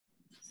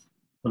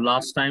So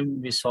last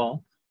time we saw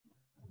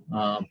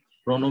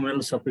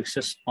pronominal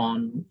suffixes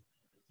on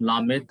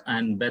lamed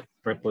and bet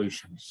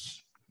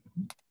prepositions.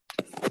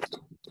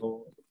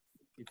 So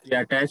if we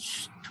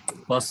attach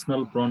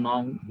personal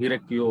pronoun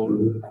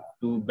hierarchical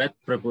to bet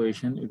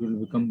preposition, it will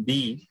become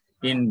be,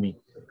 in me.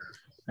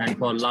 And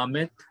for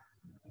lamed,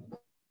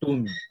 to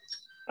me.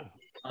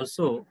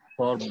 Also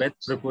for bet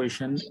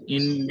preposition,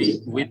 in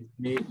me, with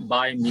me,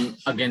 by me,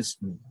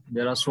 against me.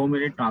 There are so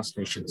many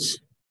translations.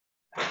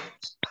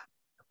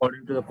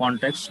 According to the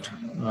context,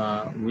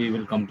 we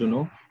will come to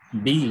know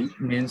be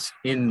means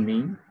in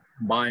me,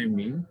 by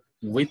me,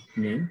 with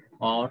me,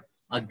 or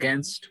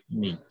against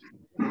me.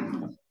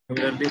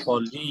 Similarly, for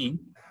li,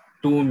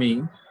 to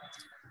me,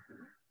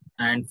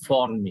 and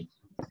for me.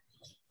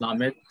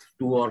 Lamed,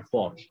 to or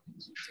for.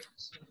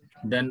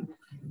 Then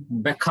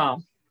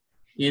bekha,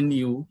 in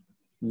you,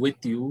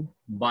 with you,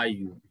 by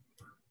you.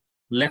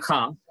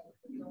 Lekha,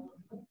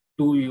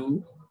 to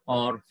you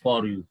or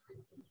for you.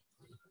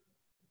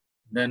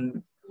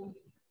 Then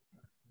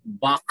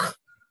bak,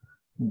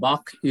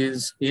 bak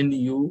is in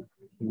you,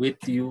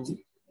 with you,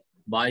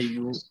 by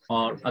you,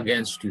 or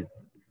against you.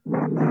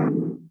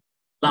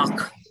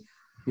 Lak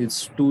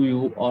is to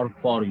you or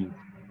for you.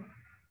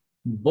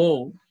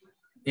 Bo,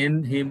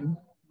 in him,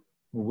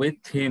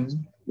 with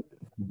him,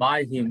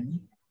 by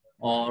him,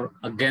 or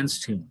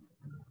against him.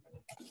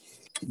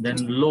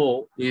 Then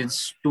lo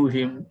is to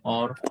him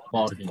or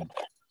for him.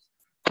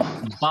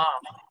 Ba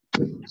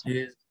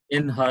is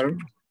in her,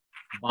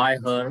 by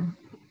her,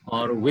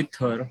 or with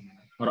her,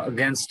 or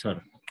against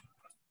her.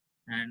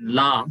 And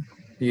la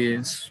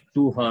is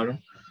to her,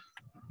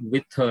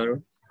 with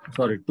her,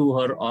 to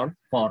her or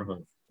for her.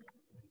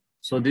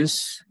 So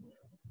this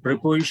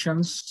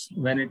prepositions,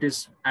 when it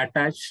is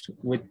attached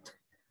with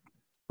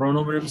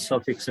pronominal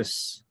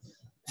suffixes,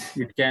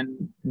 it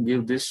can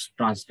give these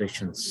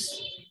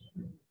translations.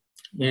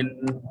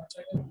 In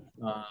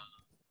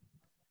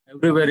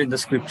everywhere in the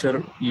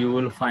scripture, you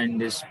will find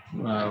this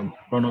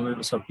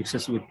pronominal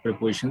suffixes with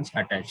prepositions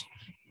attached.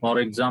 For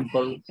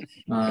example,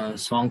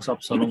 Songs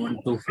of Solomon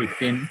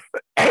 2:15.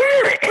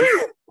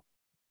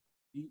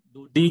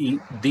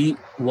 The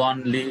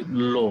one li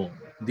lo,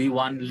 the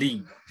one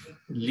li.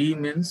 Li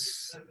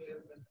means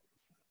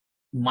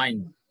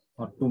mine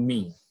or to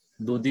me.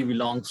 Dodi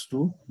belongs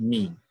to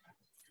me.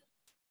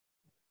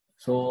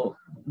 So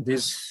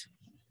this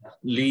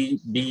li,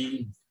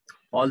 be,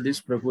 all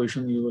this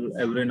preposition you will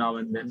every now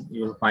and then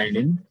you will find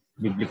in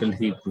biblical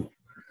Hebrew.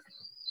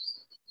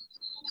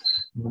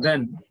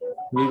 Then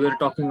we were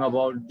talking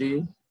about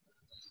the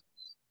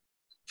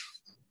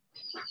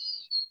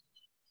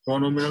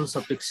pronominal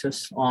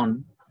suffixes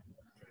on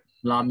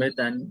lamed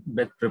and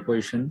bet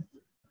preposition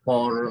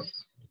for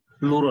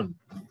plural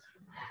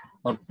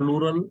or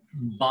plural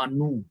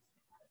banu,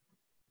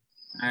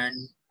 and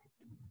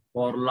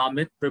for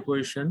lamed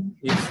preposition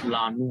is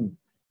lanu.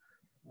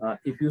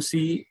 If you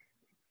see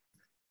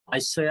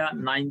Isaiah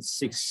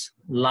 9:6,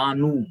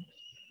 lanu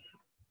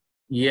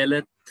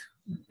yelet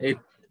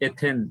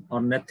ethen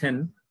or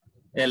nethen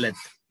elet,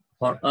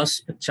 for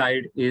us a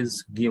child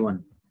is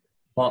given.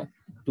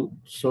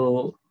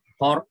 So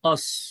for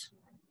us,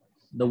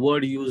 the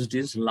word used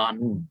is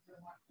lanu.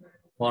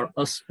 For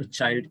us a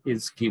child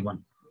is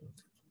given.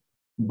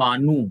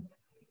 Banu,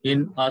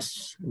 in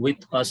us,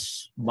 with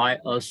us, by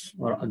us,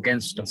 or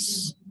against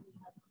us.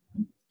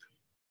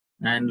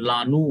 And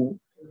lanu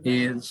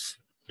is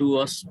to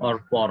us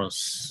or for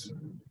us.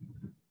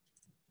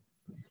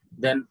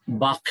 Then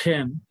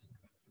bakhem,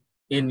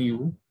 in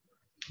you,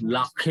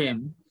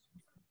 lachem,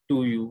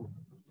 to you.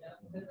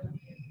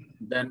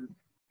 Then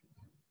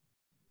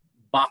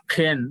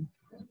bakhen,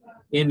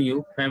 in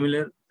you,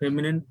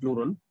 feminine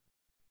plural.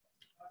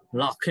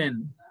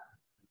 Lachen,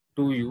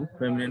 to you,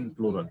 feminine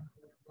plural.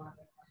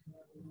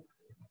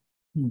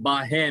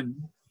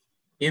 Bahem,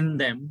 in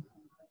them,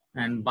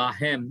 and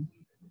bahem,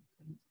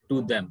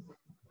 to them.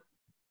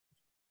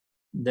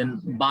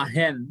 Then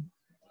bahen,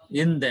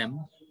 in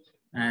them,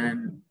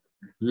 and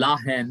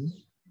lahen,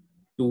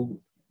 to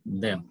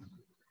them.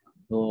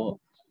 So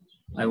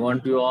I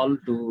want you all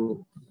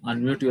to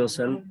unmute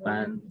yourself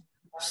and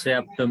say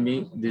after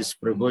me these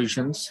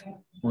prepositions.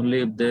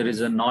 Only if there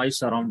is a noise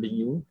surrounding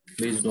you,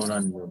 please don't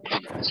unmute.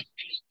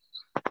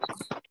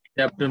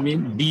 Say after me,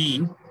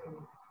 be,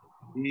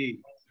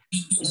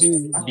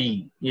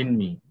 in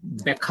me.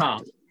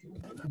 Bekha,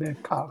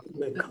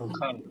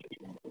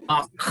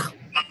 ak,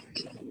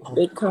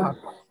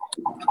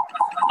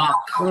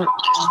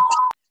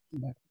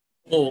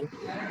 o,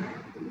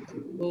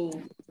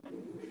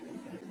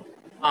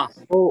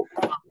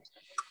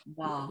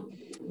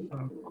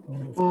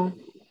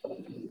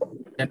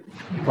 and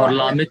for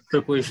lamed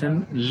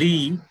preposition,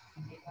 li,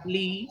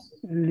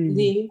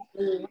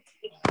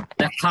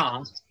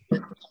 lekha,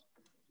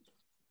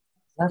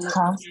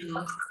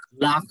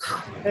 lak,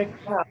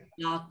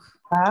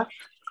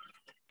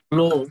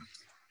 lo,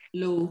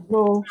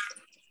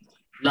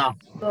 la.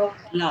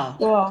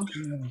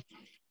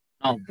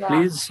 Now,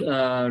 please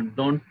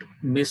don't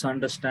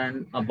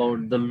misunderstand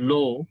about the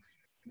lo.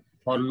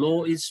 For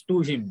lo is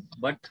to him,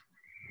 but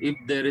if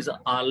there is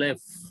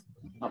aleph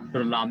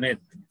after lamed,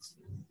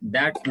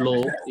 that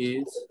law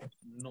is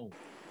no.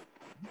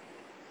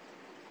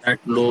 That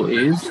law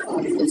is,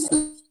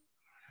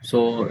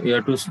 so you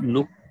have to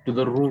look to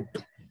the root.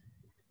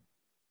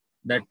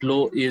 That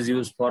law is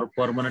used for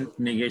permanent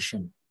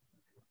negation.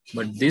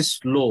 But this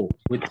law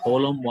with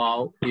holom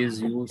wow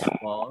is used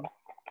for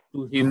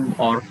to him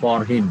or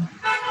for him.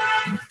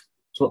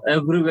 So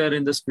everywhere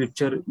in the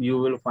scripture, you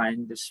will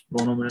find this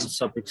pronominal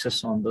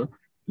suffixes on the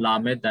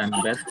lamed and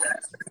bet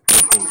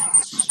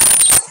prepositions.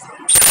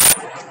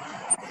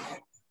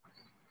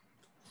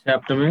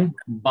 Chapter में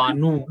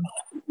Banu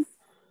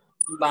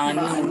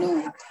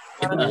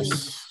with us.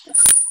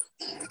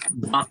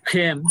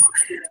 Bakem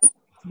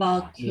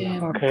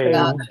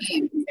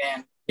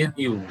in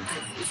you.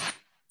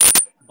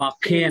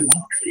 Baken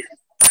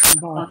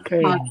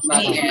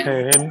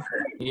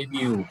in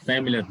you.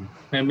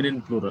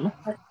 Feminine plural.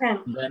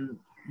 Then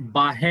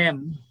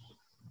Bahem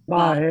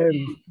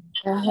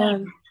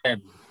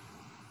them.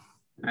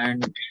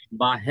 And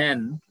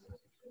Bahen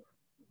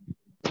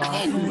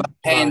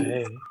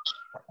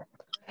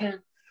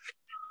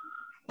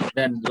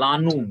then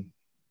Lanu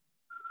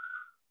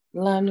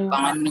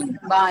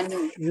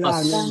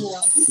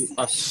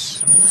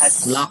us.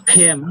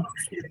 Lakem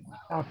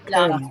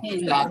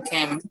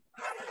Laken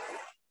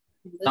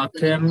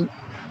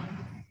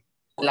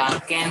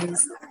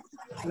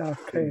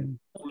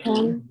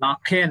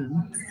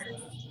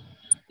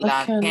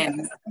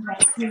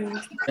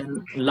then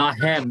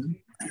Lahem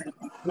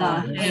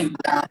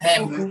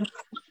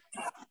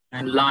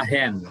and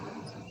Lahen.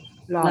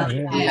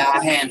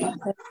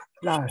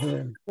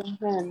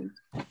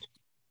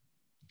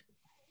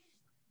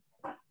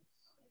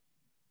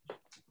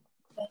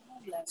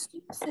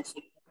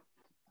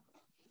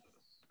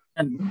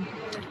 And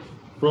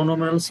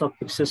pronominal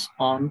suffixes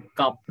on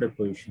kap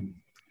preposition.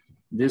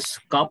 This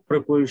kap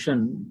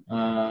preposition,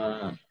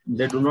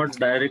 they do not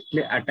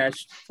directly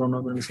attach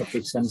pronominal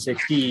suffix and say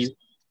ki,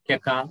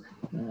 keka,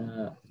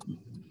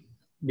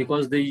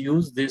 because they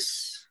use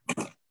this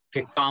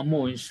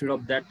kekamo instead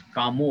of that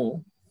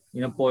kamo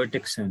in a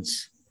poetic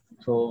sense.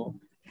 So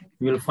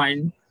you will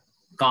find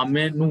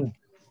kamenu.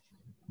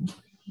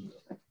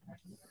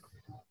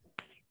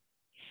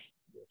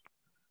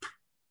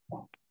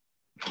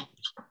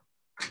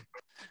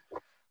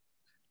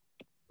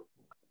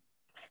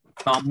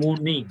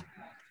 Kamuni.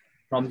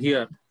 From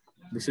here,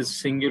 this is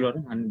singular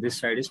and this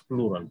side is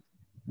plural.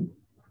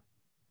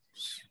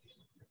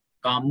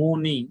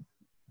 Kamuni,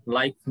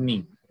 like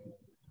me.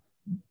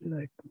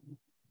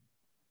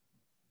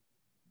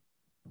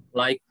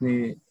 Like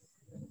me,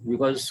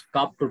 because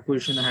kap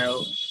preposition have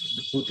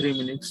 2-3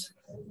 minutes.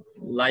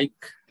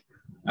 Like,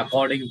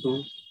 according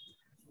to.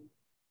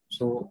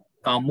 So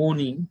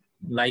kamoni,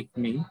 like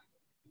me.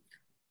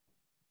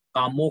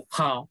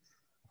 Kamokha,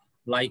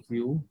 like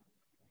you.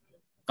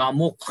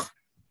 Kamok,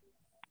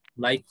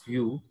 like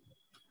you.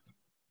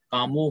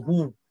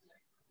 Kamohu,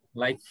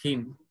 like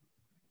him.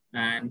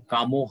 And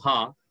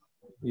Kamoha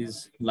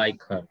is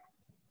like her.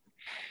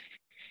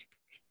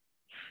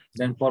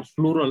 Then for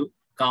plural,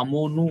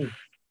 Kamonu,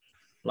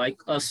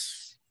 like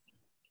us.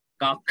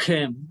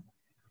 Kakem,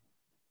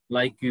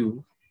 like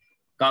you.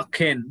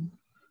 Kaken,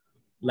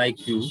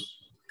 like you.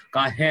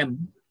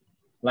 Kahem,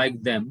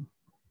 like them.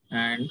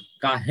 And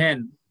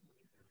Kahen,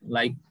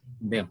 like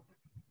them.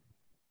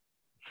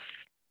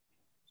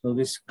 So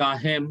this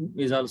Kahem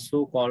is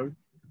also called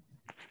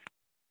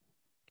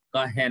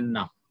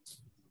Kahenna.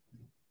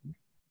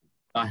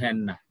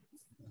 Kahenna.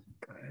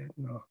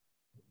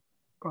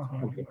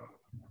 Okay.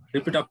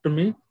 Repeat after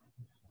me.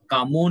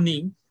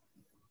 Kamoni.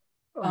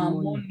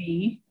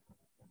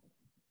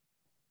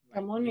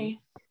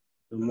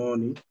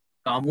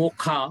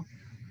 Kamokha.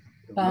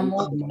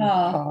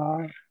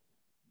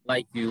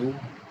 Like you.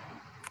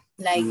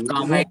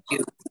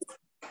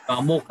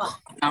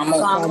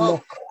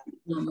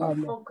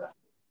 Kamok.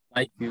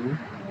 Like you.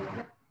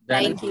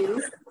 Then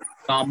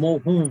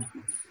Kamohu.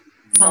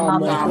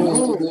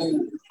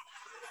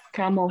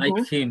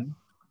 Like him.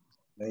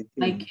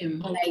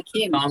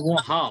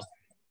 Kamoha.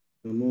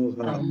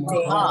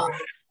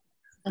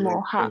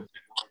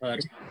 Her.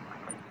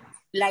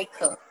 Like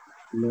her.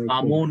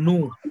 Kamonu.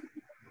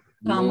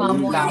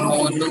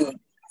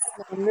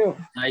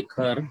 Like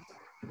her.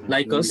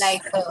 Like us.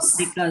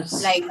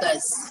 Like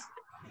us.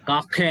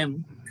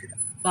 Kakem.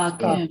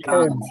 Like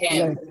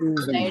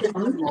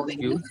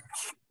you.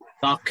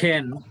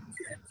 Kaken.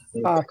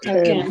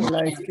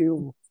 Like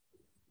you.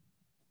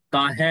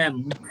 Kahem.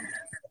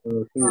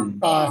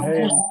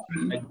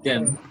 Like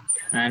them.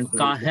 And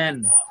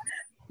Kahen.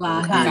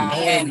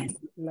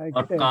 Like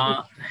Or them.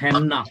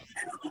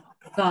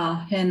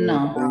 Kahenna.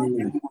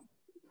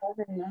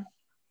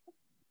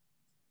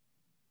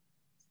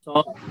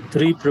 So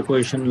 3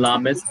 prepositions,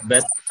 lamed,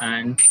 bet,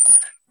 and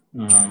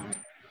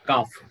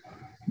kaf.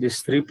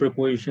 These 3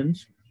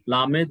 prepositions,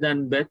 lamed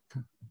and bet,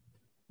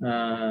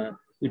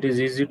 it is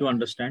easy to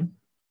understand.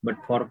 But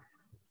for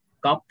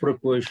kaf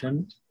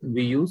preposition,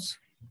 we use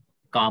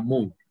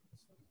kamo.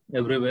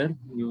 Everywhere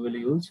you will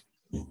use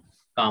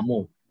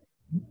kamo.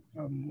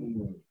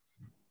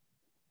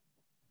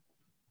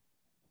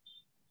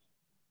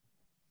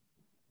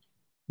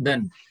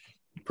 Then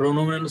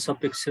pronominal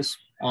suffixes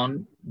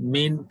on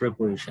mean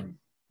preposition.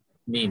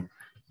 Mean.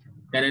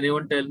 Can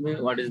anyone tell me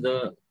what is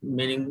the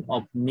meaning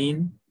of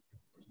mean?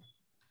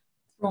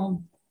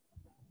 From.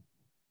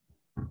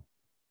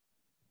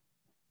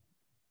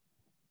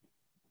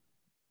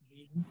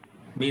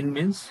 Mean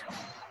means?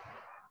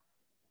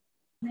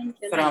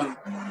 From.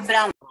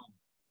 From.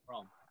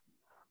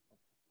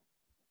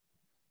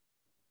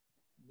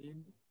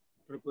 Mean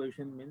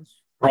preposition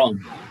means from.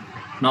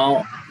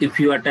 Now, if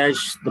you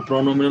attach the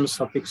pronominal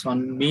suffix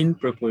on mean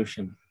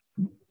preposition,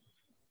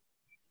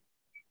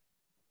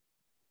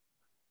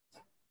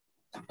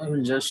 I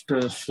will just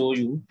show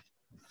you.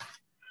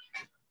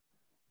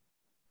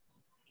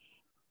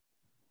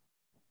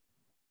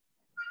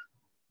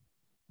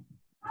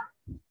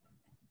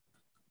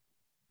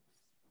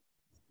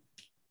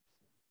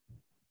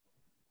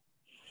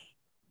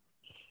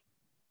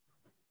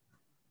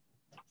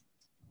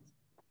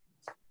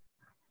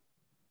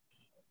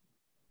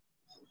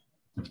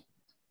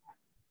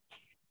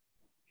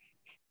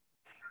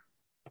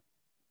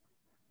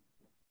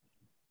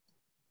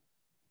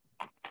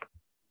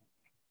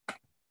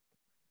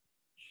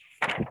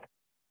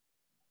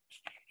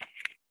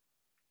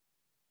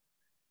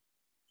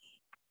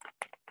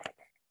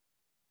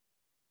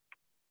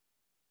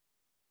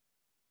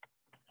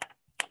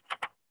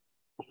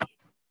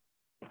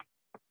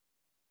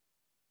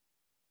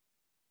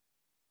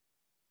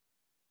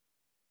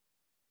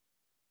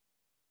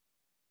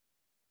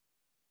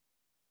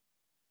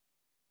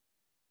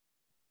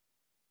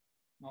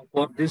 Now,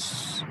 for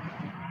this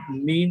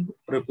mean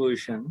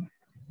preposition,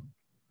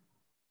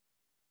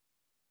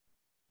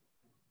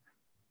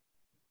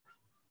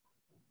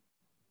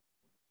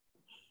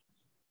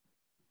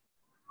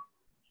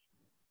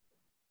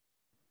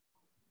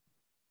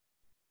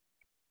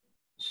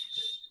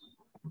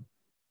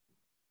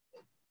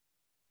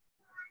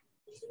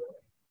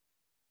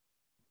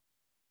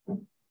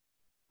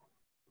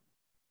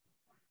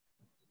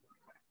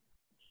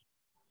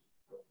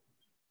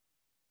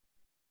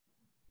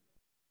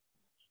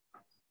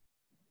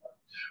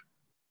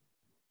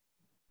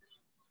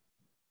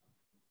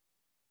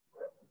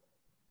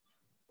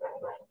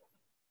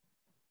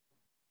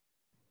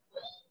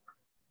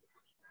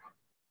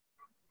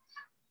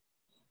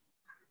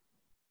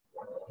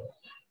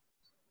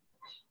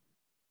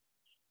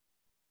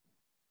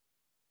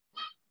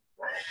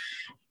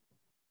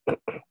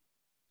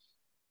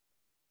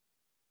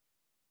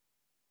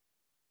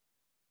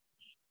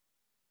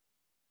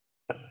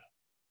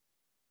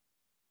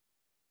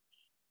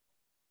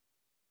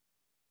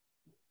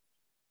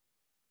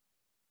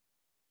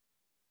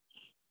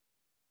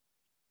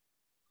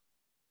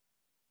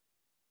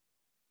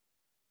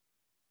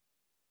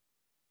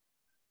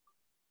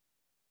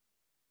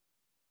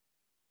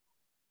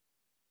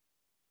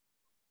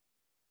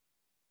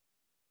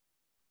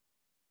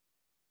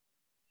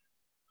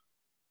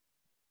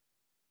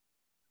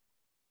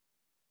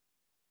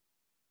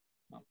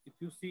 now if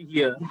you see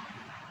here,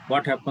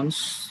 what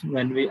happens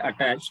when we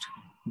attached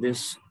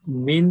this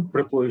mean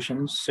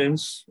preposition,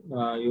 since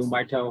you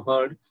might have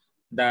heard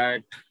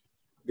that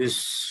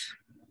this,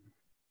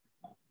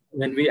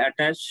 when we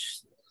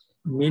attach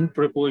mean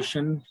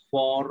preposition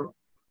for,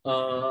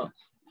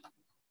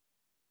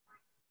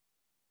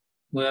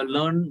 we have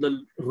learned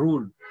the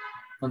rule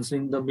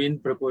concerning the mean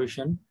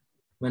preposition.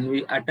 When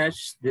we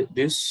attach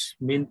this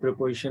mean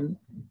preposition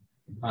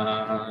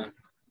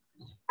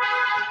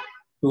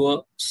to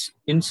a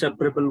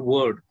inseparable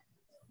word,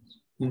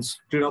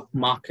 instead of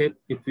market,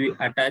 if we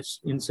attach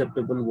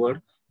inseparable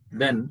word,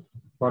 then,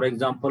 for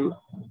example,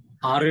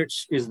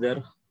 RH is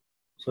there,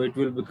 so it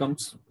will become,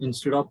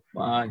 instead of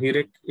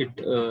hirek, it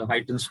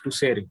heightens to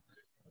seri.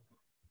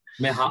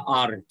 Meha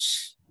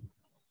RH.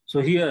 So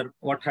here,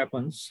 what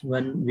happens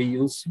when we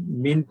use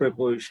mean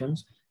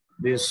prepositions?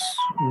 This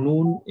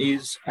noon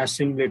is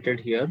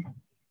assimilated here,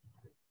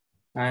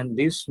 and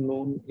this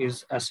noon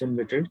is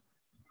assimilated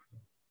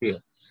here.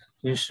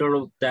 Instead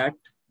of that,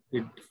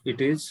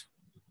 it is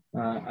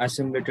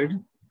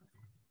assimilated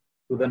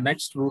to the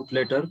next root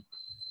letter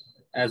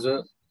as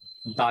a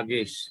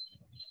dagesh.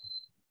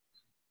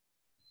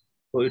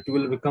 So it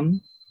will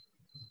become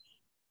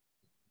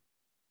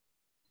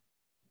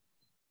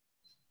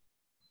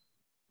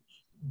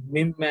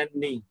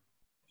mimmanni.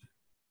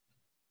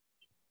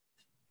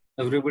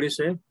 Everybody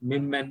say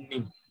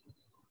mimmanni.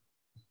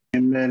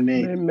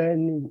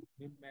 Mimmanni.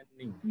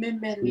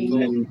 Mimmanni.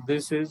 So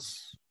this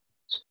is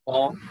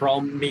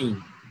from me.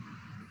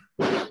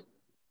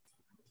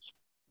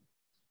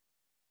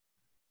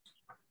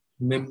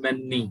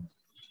 Mimmanni.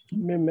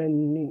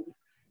 Mimmanni.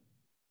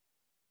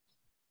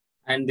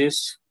 And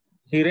this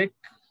hirek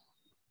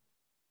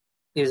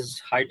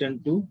is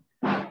heightened to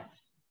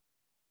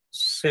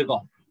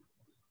segol,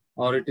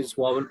 or it is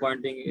vowel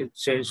pointing, it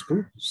changed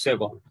to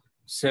segol.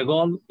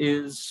 Segol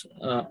is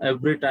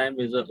every time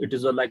it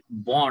is a like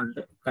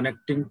bond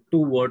connecting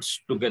two words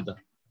together.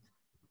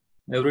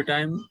 Every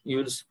time you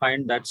will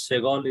find that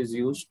segol is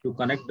used to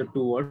connect the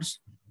two words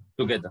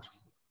together.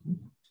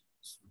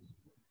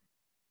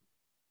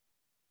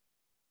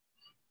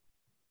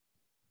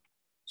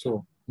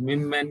 So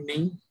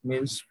mimeni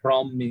means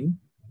from me.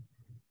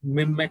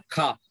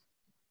 Mimeka.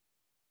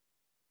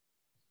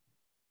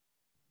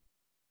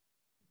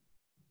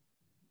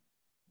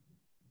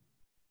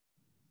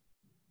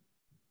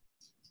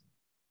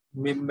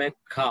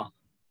 Mimeka.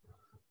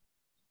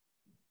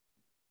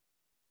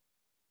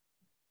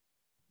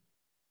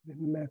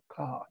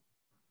 Mimeka.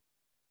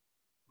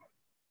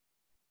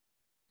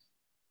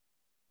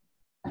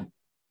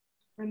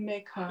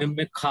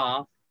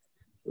 Mimeka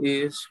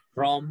is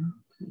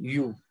from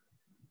you.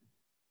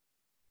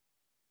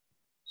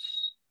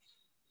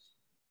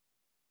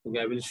 Okay,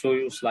 I will show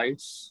you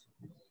slides.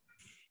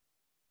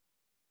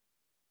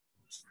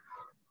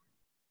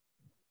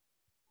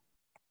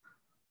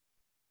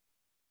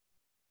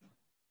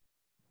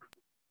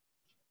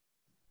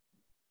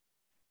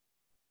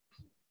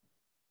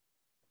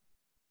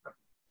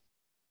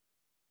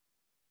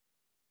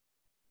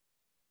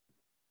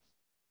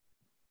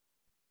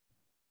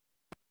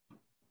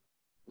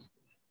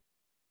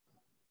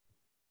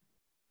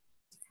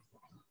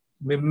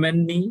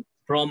 Mimeni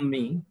from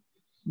me.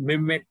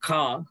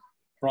 Mimeka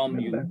from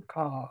you.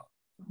 Mimeka.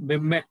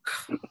 Mimek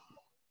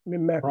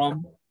Mimek.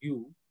 from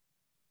you.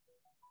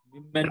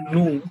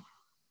 Mimenu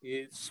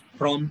is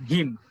from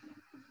him.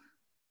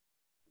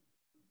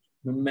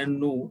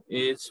 Mimenu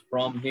is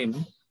from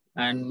him.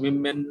 And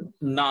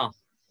Mimenna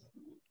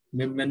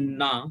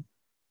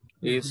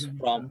is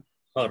from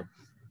her.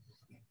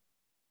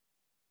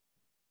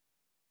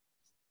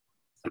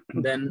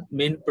 Then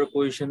main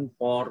preposition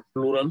for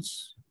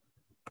plurals.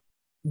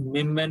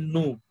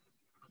 Mimenu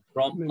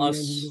from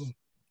us.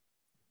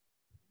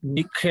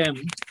 Mikem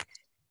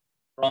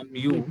from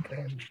you.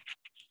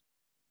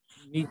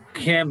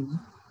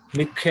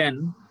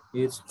 Miken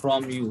is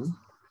from you.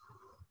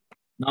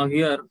 Now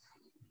here,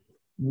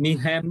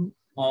 mihem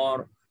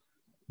or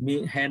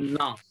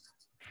mihenna.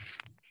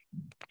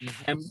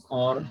 Mihem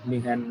or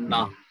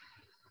mihenna.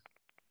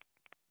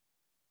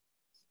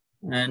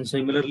 And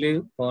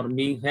similarly for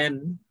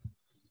mihen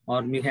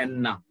or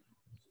mihenna.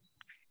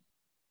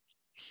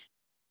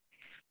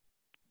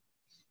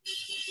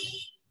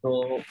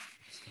 So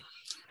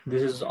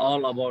this is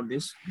all about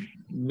this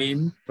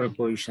main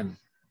preposition.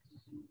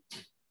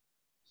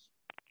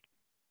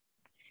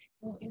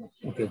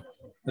 Okay,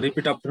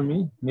 repeat after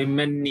me.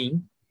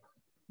 Mimeni.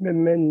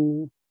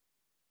 Mimeni.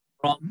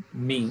 From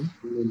me.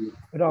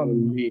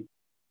 From me.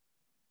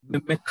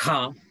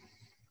 Mimeka.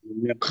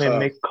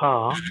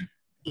 Mimeka.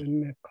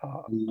 Mimeka.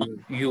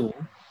 You.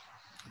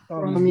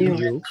 From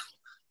you.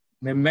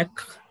 Mimek.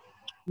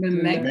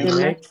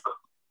 Mimek.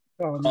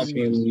 From From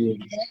you.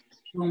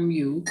 From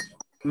you.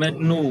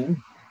 Menu.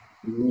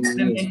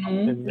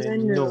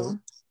 Mimenu.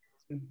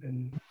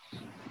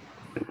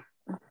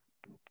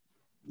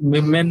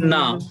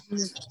 Mimenna.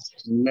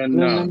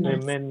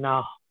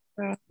 Mimena.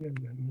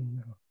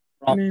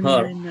 From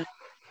her.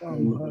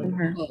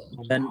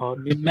 Then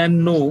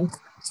Mimenu.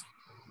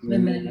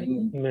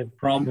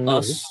 From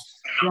us.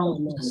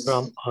 From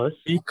us.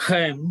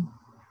 Became.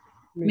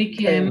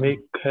 Mikem.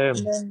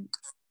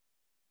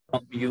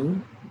 From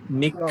you.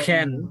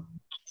 Miken.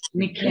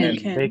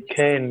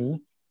 Miken.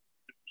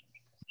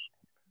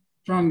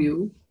 From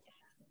you.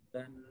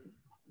 Then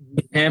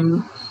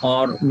Mihem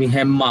or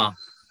Mihemma.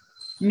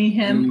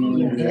 Mihem.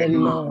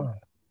 Mihenna.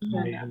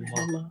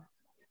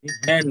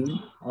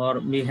 Mihen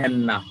or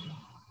Mihenna.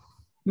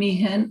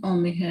 Mihen or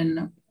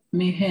mihen.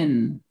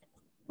 Mihen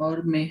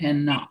or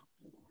mihenna.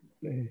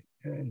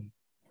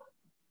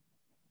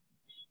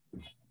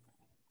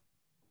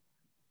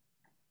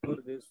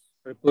 These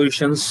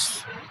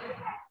prepositions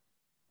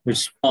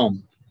which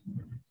form.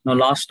 Now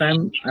last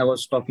time I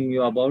was talking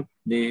you about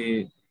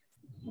the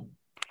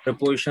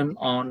preposition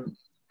on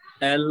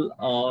L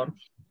or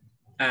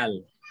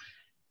al.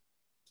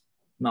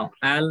 Now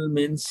al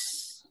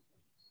means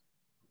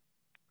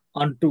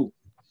unto,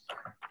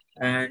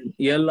 and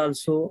L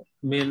also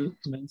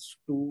means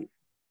to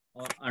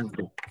or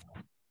unto.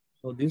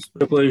 So these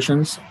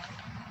prepositions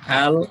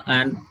al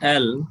and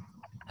L,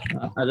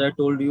 as I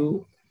told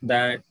you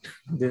that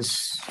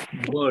this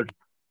word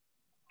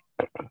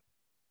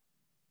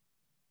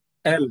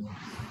L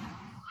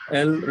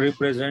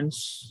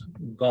represents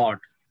God.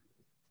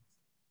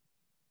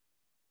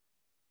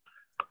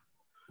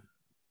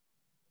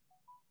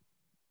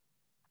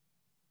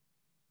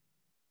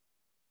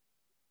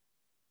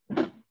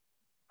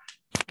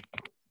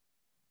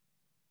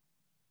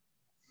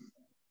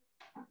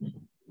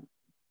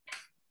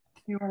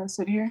 You want to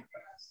sit here?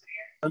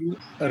 L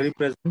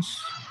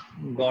represents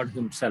God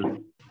himself.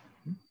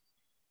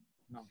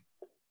 Now,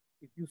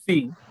 if you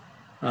see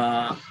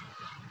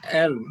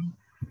L,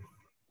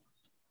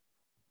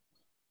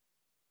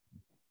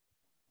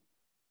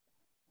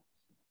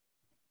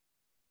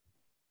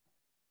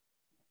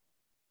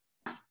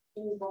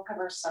 We both have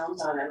our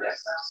sounds on it.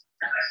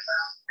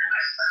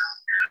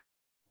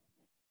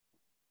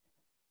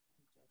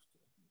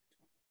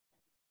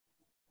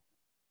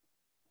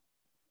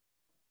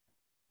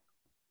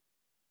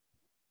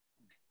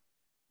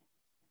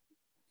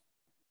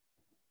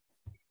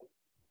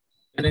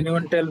 can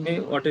anyone tell me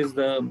what is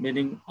the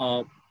meaning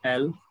of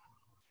L?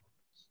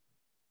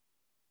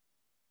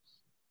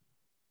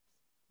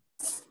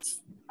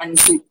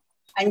 Unto.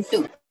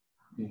 Unto.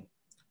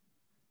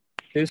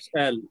 This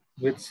L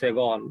with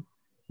Segal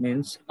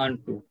means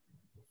unto.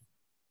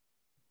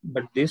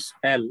 But this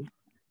L,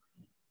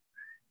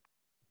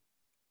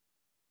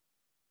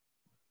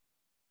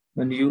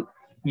 when you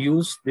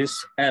use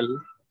this L,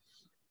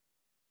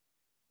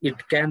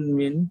 it can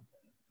mean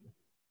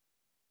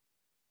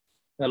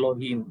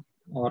Elohim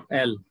or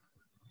El.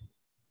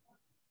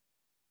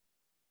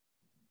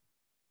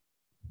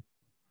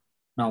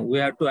 Now we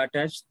have to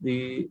attach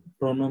the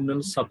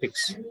pronominal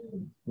suffix.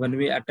 When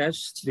we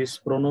attach this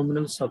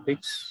pronominal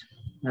suffix,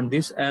 and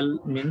this L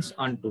means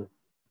unto.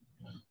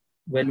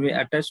 When we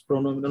attach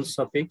pronominal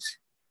suffix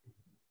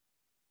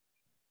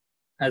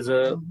as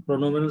a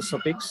pronominal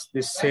suffix,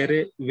 this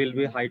sere will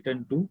be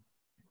heightened to,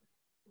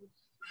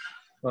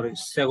 sorry,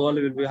 segol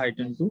will be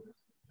heightened to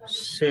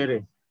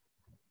sere.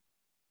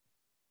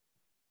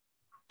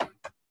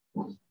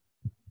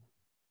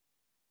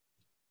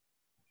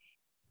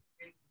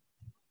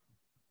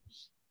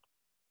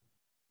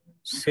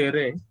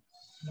 Sere,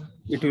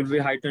 it will be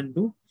heightened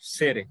to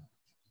sere.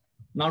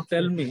 Now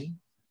tell me,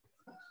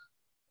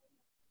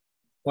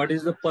 what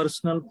is the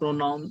personal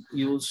pronoun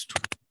used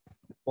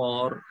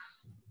for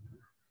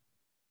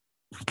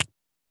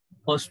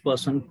first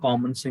person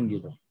common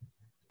singular?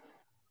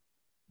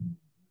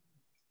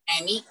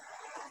 Any.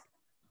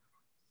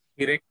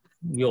 Hirek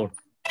yod.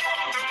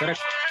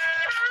 Correct.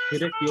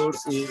 Hirek yod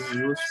is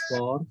used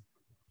for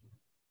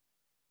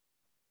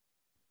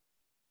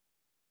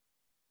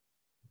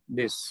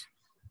this.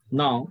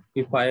 Now,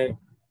 if I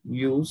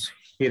use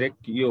Hirek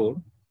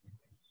yod,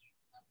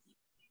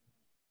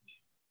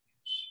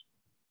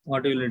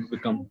 what will it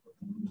become?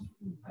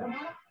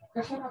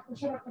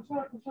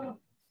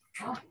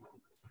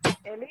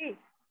 Eli.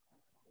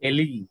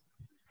 Eli.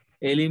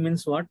 Eli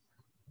means what?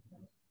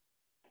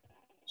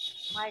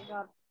 My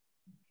God.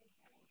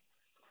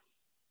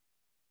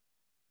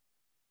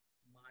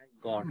 My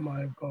God.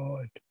 My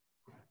God.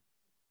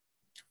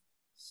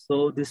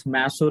 So this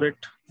Masoret,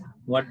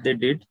 what they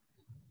did,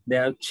 they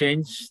have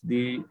changed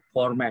the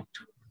format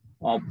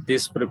of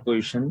this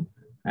preposition,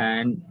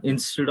 and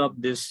instead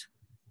of this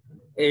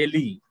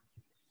Eli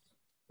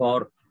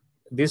for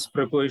this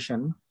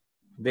preposition,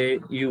 they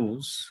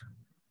use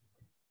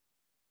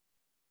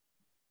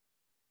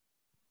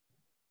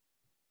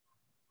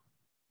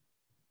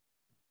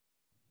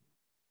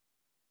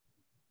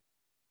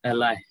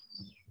Eli.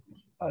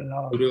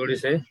 Allah. Everybody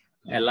say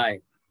Eli.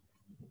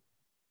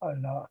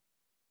 Allah.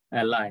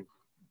 Eli.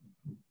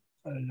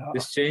 Allah.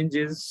 This change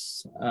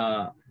is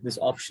this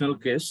optional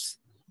case,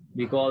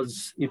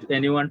 because if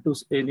anyone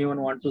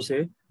want to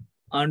say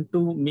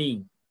unto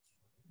me,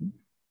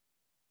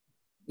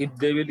 if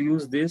they will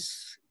use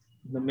this,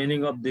 the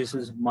meaning of this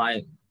is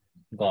my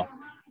God.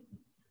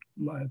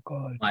 My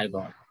God. My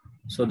God.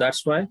 So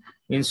that's why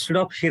instead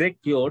of Hirek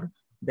yod,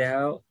 they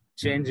have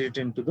changed it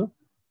into the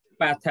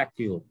Pathak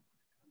yod.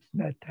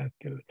 That's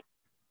accurate.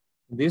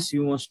 This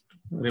you must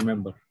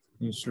remember.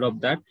 Instead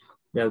of that,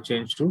 they have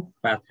changed to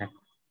Pathak.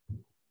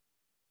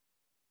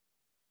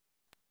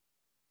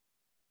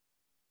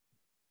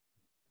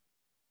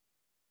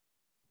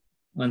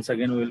 Once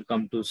again, we will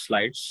come to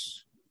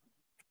slides.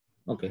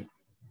 Okay.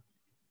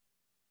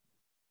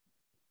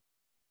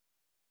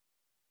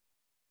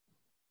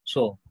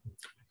 So,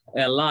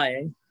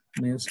 Eli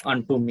means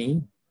unto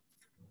me.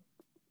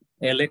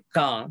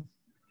 Eleka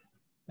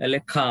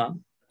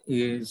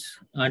is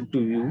unto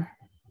you.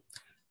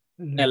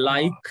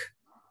 Alike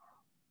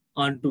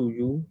unto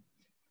you.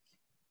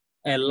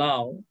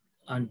 Allow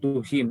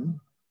unto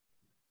him.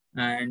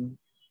 And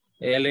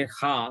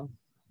Eleha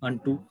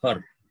unto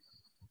her.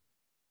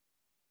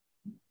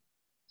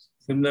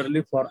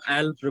 Similarly, for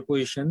al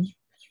preposition,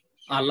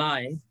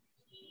 ally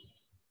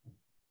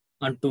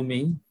unto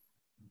me,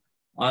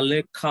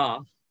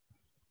 alekha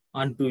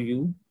unto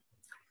you,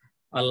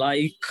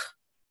 alike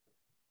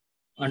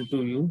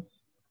unto you,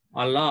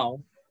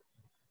 allow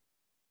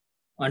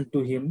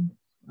unto him,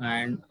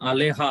 and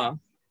aleha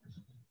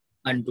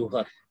unto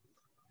her.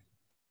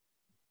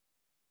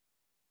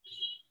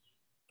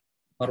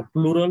 For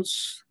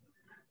plurals,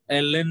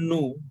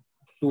 elenu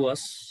to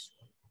us,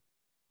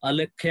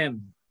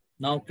 alekem.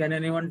 Now, can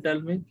anyone tell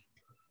me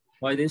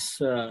why this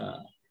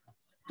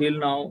till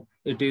now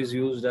it is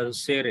used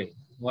as sere?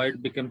 Why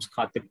it becomes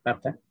khatib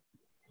patha?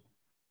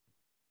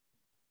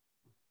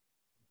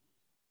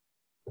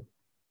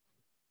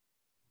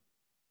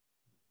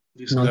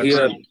 Now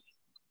here,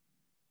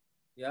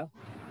 yeah.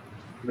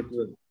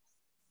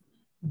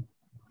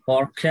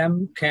 For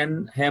kem,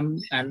 can, hem,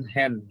 and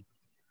hen.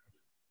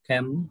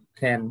 Kem,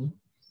 can,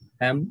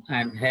 hem,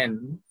 and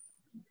hen.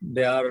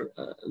 They are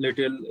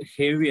little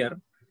heavier,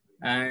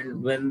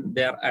 and when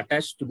they are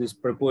attached to this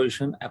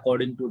preposition,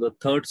 according to the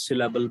third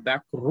syllable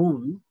back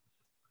rule,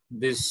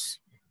 this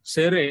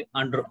sere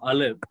under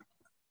aleph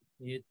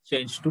is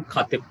changed to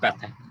khatib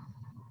pathak.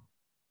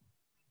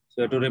 So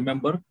you have to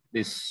remember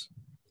this.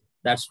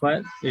 That's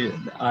why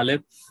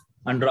aleph,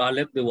 under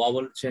aleph, the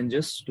vowel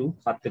changes to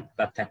khatib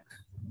pathak.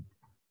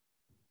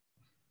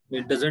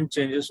 It doesn't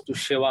changes to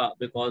shiva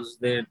because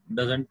they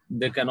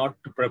cannot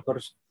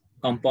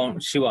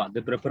compound Shiva.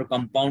 They prefer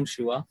compound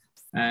Shiva,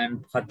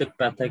 and Khatik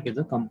Prathak is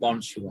a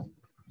compound Shiva.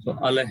 So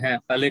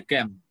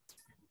Alekem.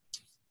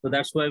 So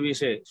that's why we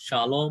say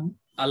Shalom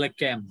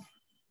Alekem.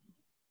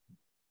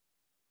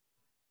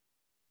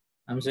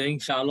 I'm saying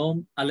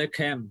Shalom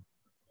Alekem.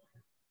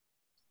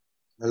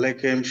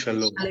 Alaikum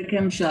shalom.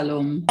 Alaikum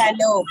shalom.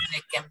 Shalom.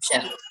 Alaikum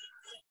shalom.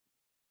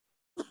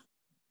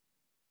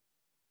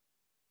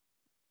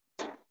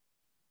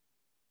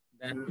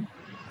 Then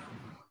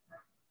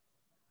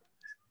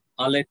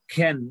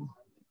Alekem.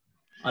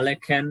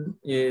 Alekem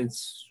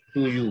is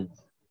to you.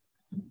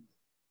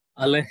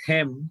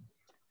 Alehem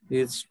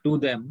is to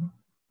them.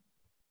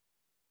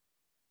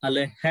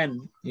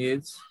 Alehen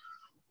is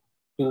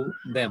to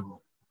them.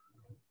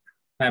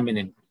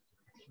 Feminine.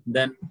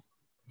 Then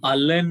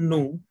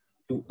Alenu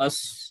to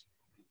us.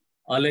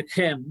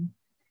 Alechem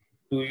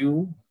to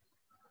you.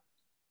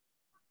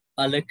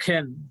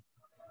 Alechem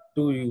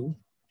to you.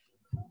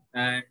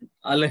 And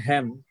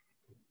Alehem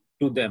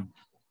to them.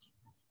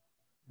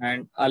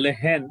 And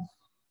Alehen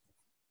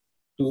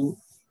to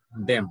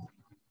them.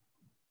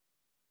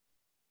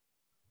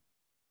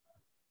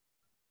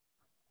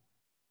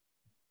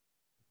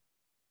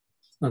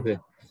 Okay.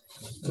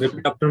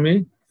 Repeat after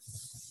me.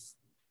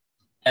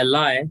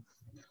 Eli.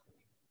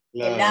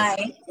 Eli.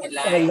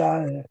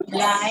 Eli.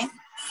 Eli.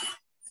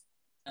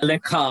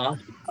 Alekha.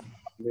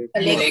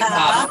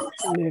 Alekha.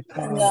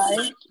 Leka.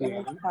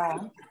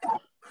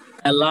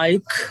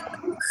 Alike.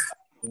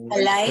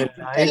 Alike.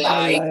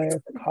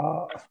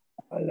 Aleka.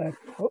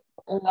 Aleko.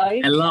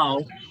 Allow.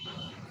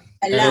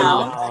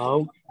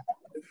 Allow.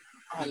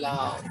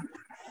 Allow.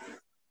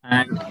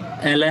 And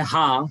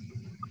Eleha.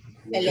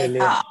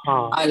 Aleha.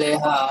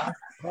 Aleha.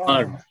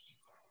 Heard.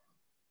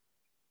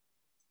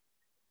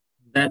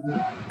 Then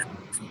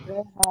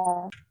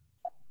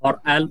for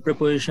al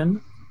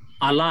preposition,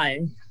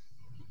 alai,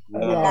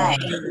 Alai.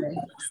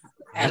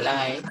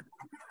 Alai.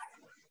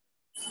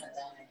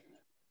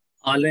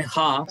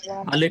 aleha,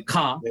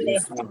 alekha,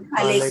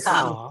 Alekha.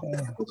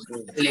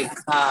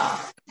 Alekha.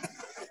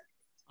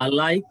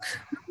 alike,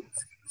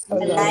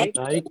 Alike.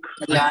 Like.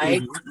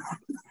 Like.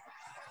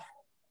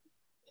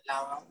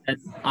 and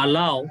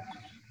allow,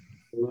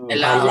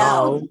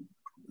 Allow.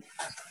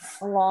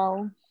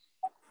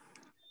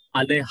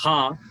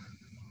 aleha,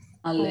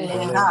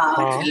 Aleha.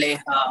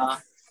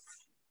 Aleha.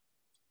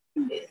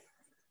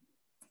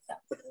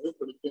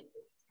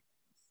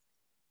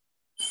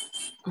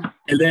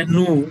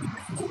 elenu,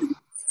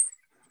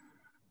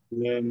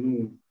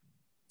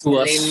 to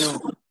us,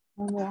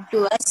 To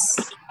us.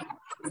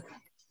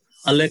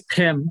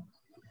 alekem,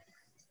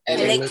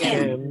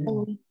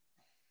 Alekem.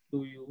 to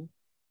you,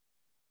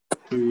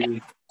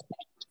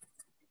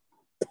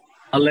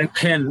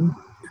 aleken,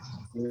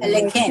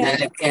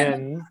 Alekem.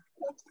 Can.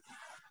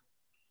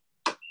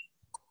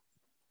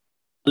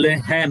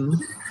 alehem,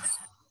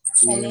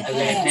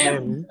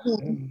 Alehem.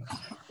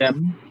 them,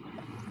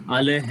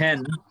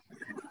 alehen,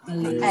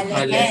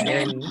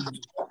 Alehem.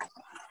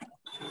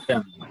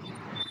 them.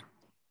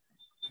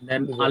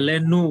 Then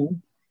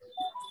alenu,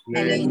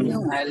 Alenu.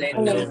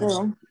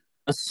 Alenu.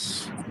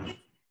 us,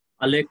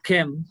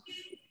 alekem,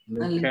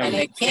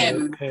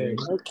 Alekem.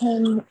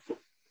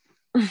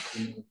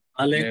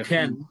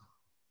 aleken,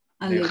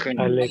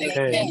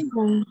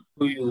 Alekem.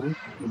 to you,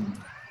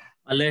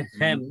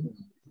 alehem,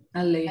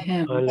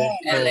 Alehem.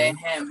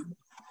 Alehem.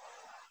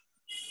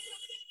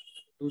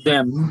 to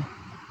them,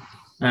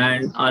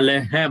 and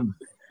alehem,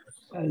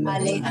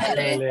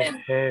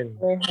 Alehem.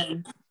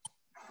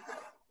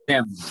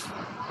 them.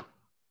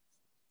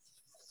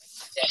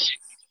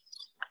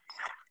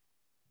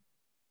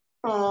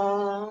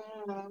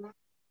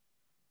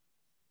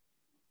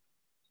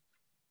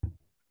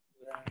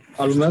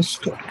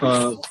 Almost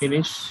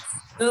finished.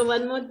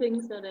 One more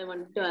thing, sir, I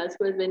wanted to ask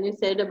was when you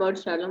said about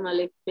Shalom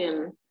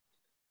Aleichem,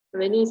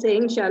 when you're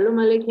saying Shalom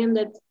Aleichem,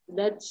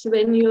 that's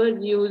when you're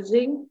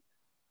using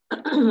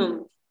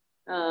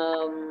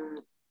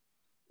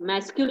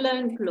masculine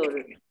and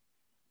plural.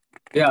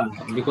 Yeah,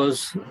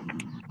 because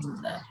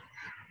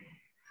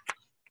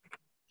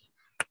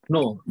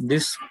no,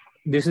 this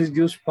is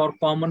used for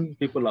common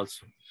people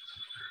also.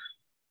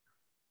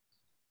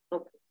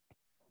 Okay.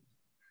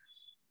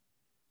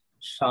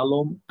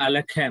 Shalom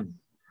Aleichem.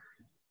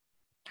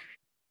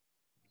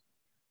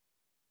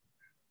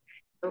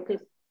 Okay.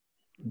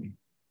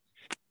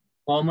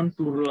 Common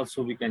plural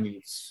also we can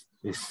use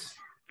this.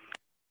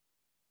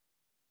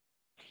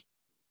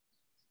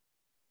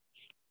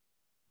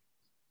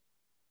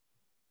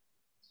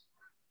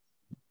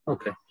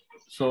 Okay,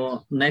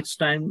 so next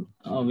time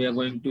we are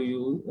going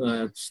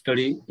to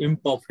study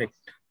imperfect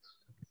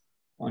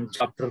on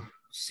chapter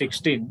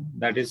 16,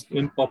 that is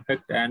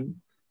imperfect and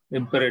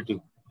imperative,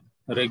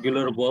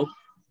 regular verb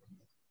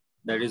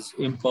that is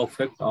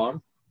imperfect or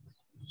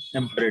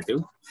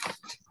imperative.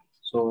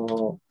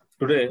 So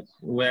today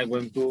we are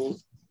going to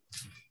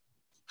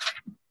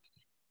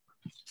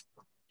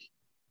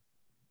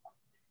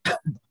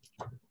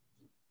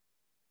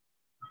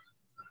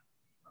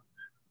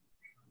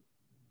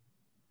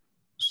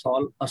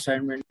solve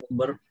assignment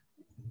number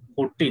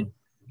 14.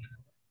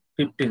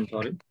 15,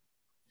 sorry.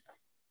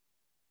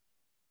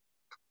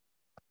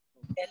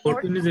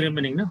 14 is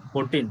remaining, no?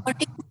 14.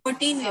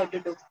 14 we have to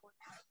do.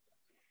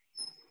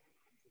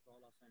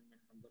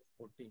 Assignment number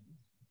 14.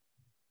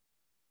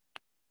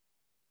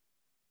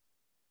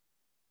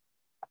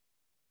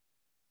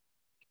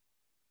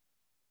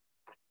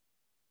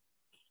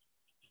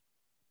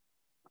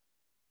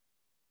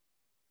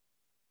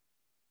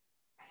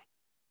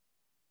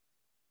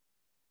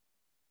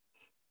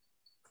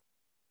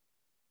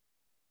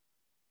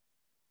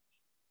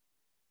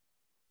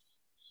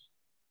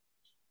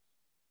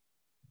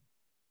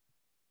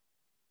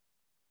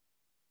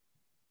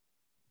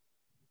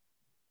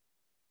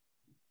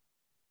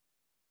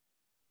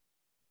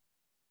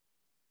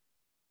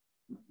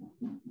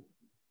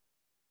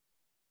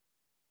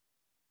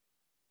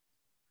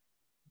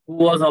 Who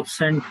was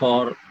absent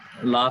for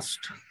last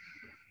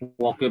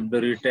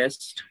vocabulary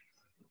test?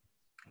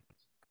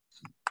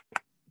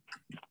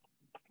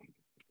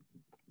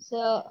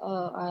 Sir,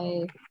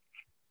 I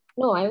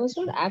was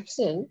not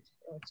absent.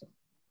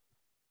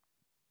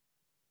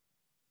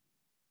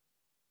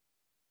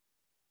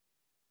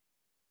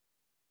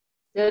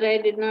 Sir, I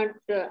did not,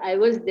 I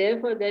was there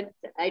for that.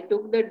 I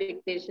took the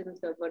dictation,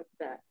 sir, but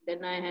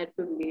then I had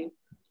to leave.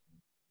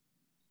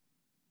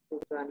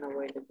 It was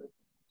unavoidable.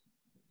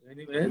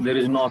 Anyway, there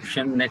is no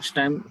option. Next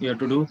time you have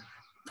to do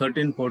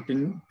 13,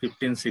 14,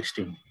 15,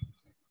 16.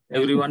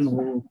 Everyone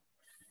who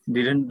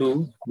didn't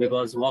do,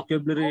 because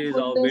vocabulary is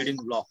our building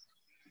block.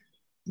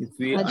 If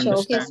we understand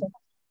okay, sir.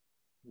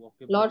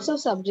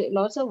 vocabulary,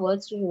 Lots of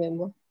words to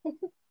remember.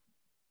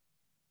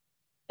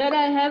 Sir,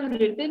 I have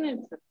written it,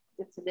 sir.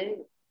 It's there.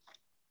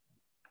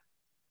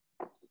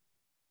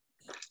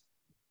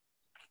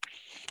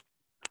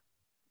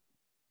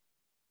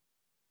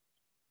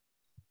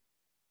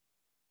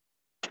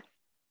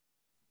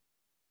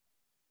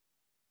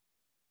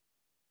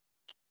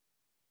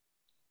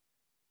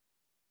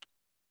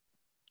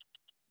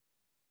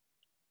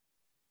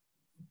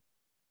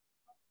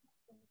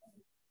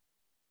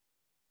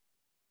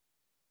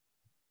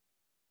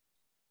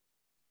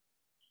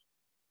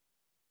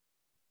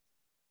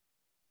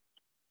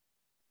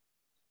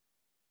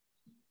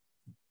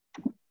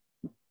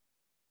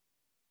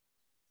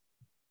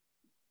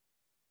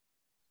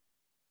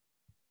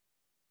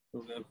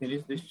 so we have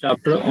finished this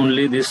chapter.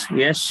 Only this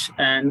yes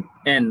and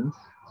n,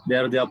 they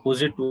are the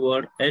opposite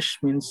word. Yes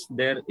means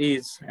there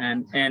is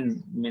and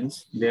n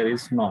means there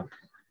is not.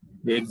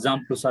 The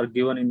examples are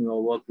given in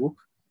your workbook.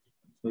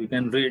 So you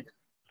can read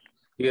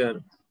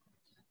here.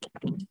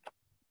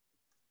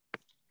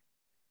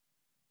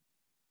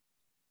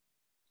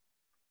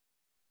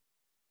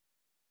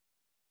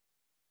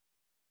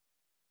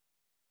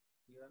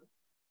 Here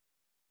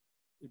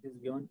it is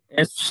given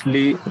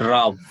Ashli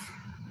Rav.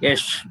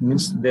 Ash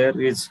means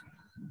there is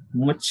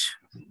much.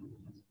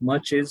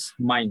 Much is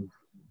mine.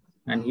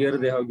 And here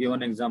they have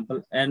given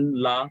example En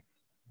la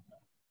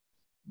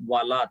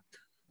walat.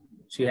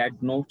 She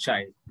had no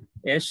child.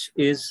 Ash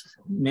is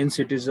means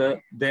it is a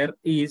there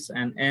is,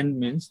 and N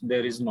means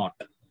there is not.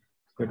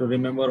 You have to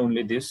remember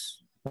only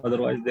this.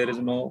 Otherwise, there is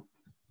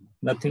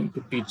nothing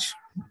to teach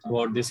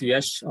about this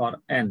yes or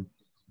N.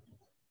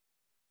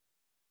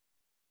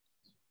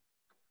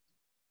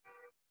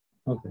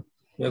 Okay.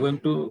 We are going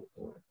to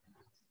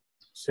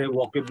say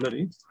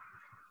vocabulary.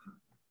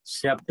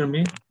 Say after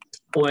me.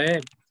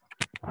 Oev.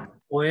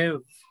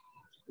 Oev.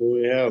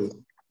 Oev.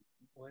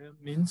 Oev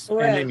means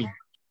Oev. enemy.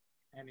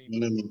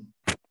 Enemy.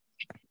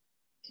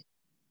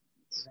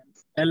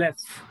 Elef.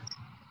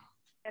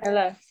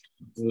 Hello.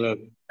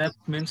 Elef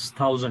means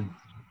 1,000.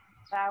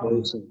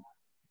 Also.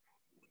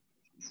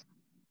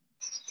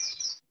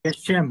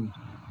 Geshem.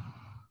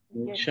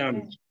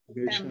 Sham.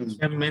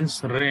 Geshem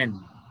means rain.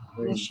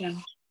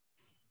 Nation.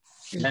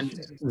 Then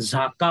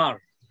Zakar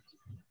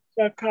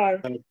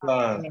Zakar.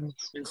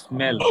 means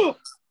smell.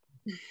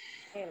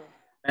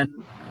 Then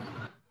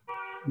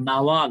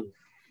Nawal.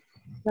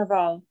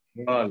 Naval.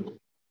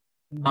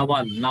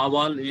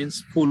 Nawal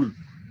means full.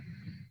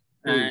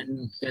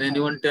 And can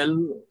anyone tell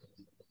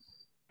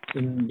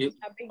in the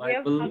Abigail's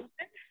Bible husband?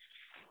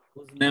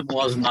 whose name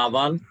was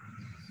Nawal?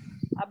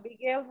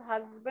 Abigail's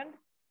husband?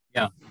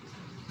 Yeah.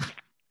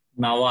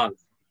 Nawal.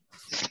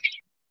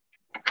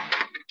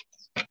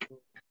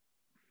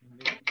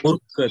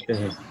 मूर्ख कहते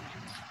हैं.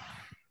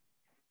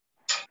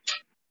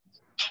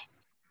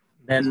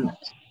 Then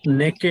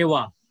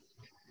Nekeva.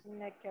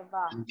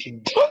 Nekeva.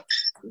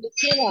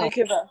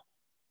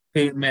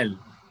 Female.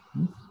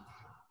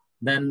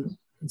 Then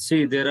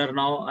see, there are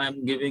now I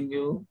am giving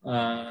you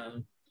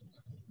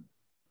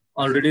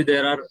already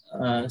there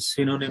are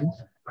synonyms.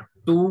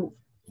 Two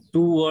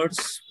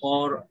words,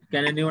 or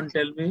can anyone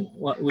tell me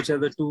which are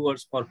the 2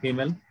 words for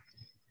female?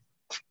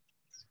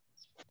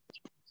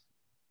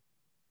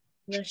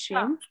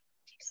 Nashim.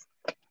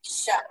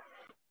 Sha.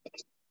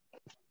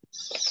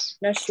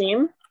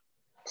 Nashim.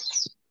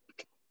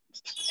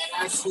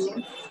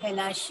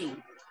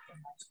 Nashim.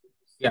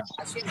 Yeah.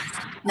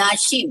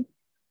 Nashim.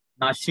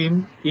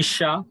 Nashim,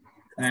 Isha,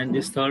 and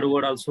this 3rd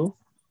word also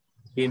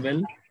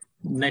female,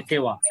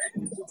 Nekeva.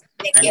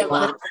 And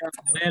for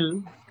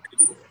male,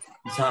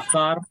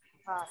 Zakar,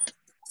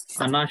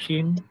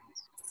 Anashim,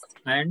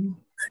 and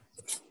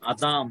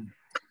Adam.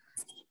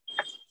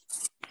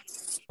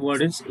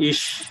 Word is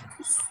Ish.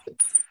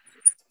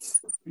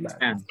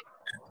 And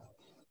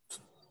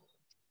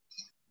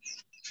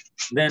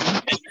then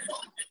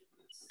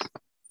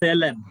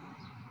Selem.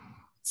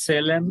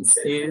 Selem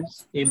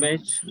is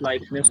image,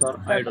 likeness, or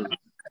idol.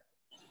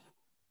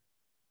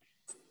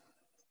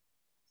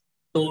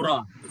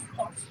 Torah.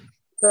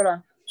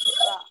 Torah.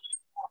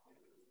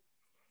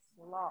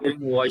 Hearing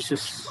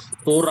voices.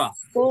 Torah.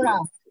 Torah.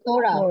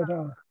 Torah.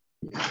 Torah.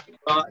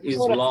 Torah is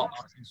law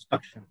or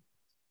instruction.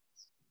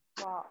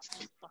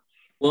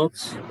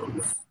 Works.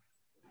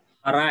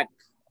 Harak.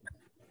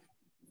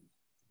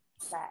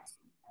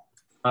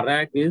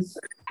 Harak is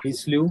he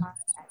slew,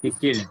 he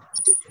killed.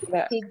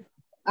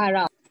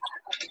 Arak.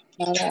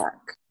 Harak.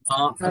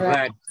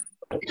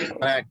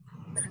 Harak.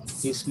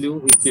 He slew,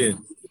 he killed.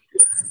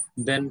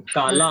 Then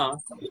Kala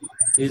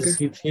is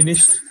he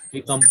finished,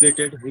 he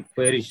completed, he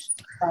perished.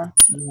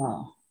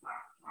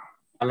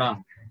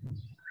 Kala.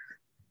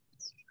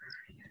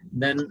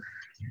 Then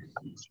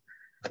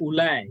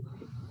Ulai.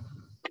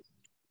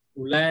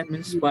 Ulai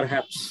means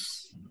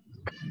perhaps.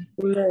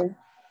 Ulay.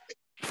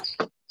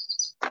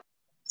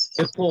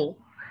 Epo.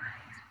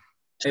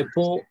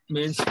 Epo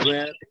means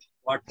where,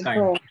 what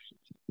kind.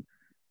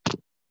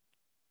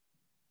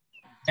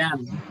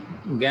 Gam.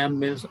 Gam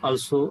means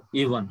also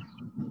even.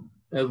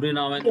 Every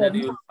now and then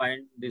you will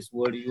find this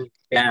word used,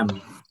 gam.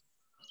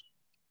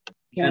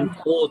 And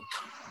oath.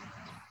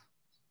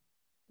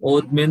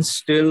 Oath means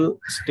still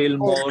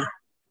more,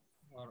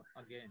 or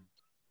again.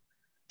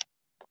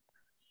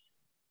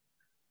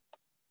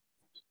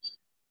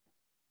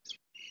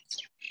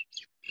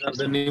 These are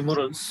the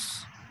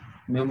numerals.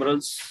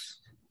 Numerals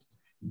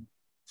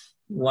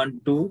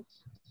 1 to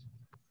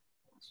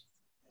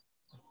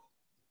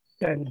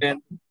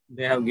 10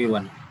 they have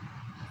given.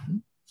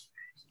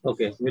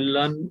 Okay, we'll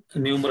learn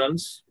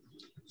numerals.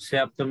 Say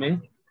after me.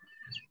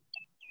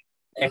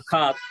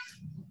 Ekhat,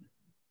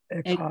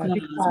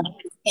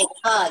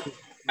 Echad.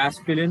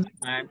 masculine,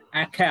 and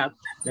akhat,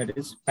 that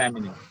is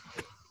feminine.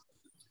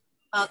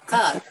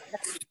 Akad.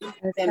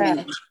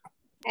 Feminine.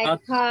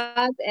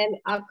 Echad and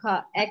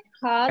Akad.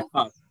 Echad,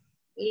 Ekhat.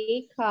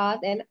 Echad,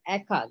 and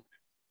Echad.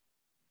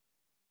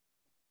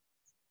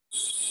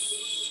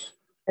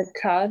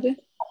 Echad.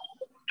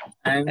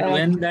 And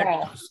when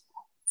that,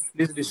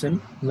 please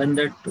listen, when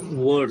that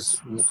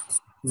words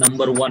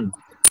number 1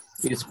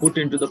 is put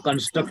into the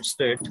construct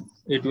state,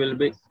 it will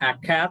be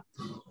akhat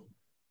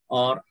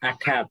or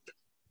akhat.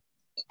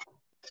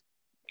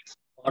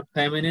 For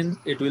feminine,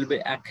 it will be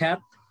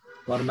akhat.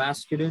 For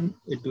masculine,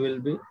 it will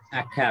be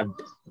akhad.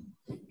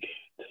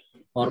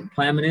 For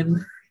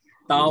feminine,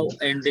 tau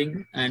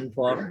ending, and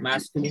for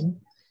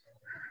masculine,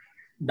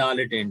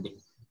 dalit ending.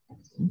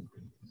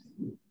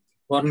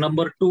 For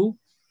number 2,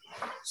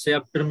 say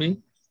after me,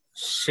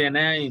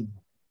 shenaim.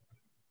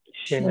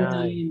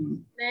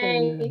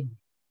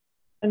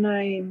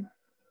 Anaim.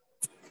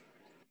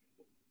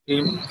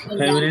 In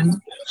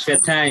feminine,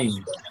 shetaim.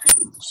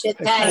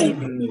 Shetaim.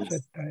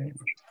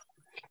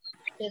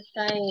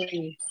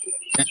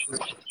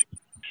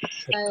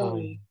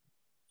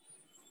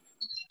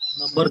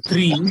 Number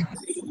 3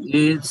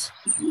 is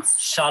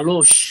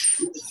shalosh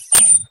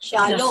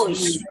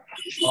Shalosh.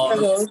 or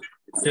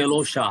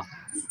shelosha.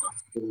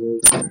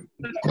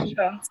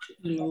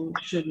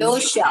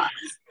 Dosha.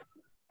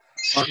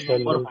 For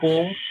number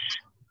 4,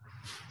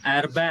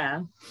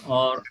 arba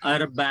or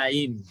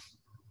arbaim.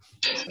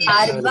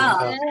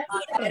 Arba.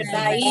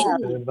 Arbaim.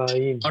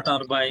 Not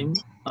arbaim,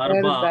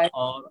 arba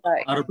or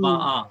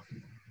arba'a.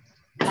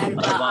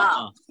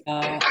 Arba'a.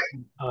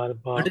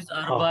 What is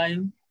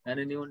arbaim? Can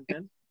anyone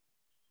tell?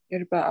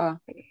 Irba'a.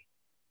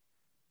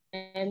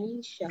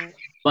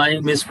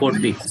 Arbaim is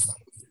 40.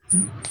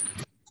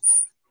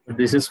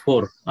 This is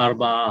 4,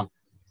 arba'a.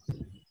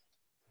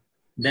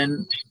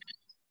 Then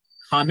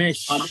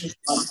Hamesh.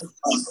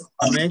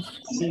 Hamesh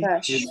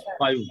is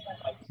 5.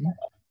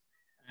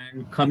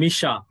 And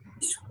Kamisha.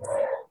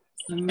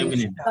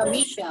 Feminine.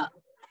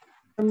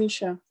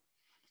 Kamisha.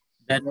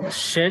 Then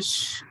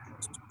Shesh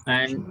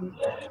and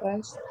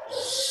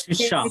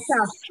Shisha.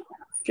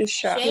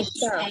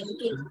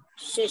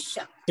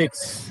 Shisha.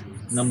 6.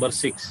 Number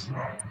 6.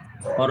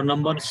 Or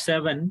number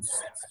 7,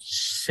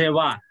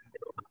 Sheva.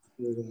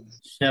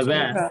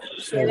 Sheva.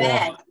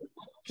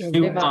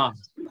 Shiva.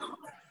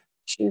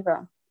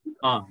 Shiva.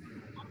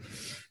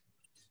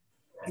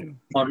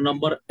 Or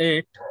number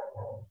 8,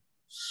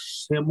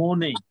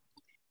 Shemone.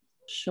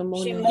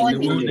 Shimoni.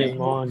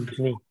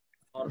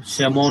 Or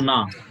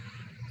Shemona.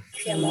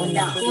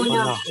 Shemona.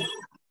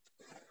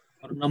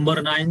 Or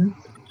number 9,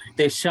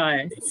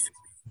 Teshai.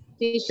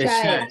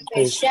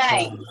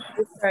 Teshai.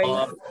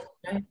 Or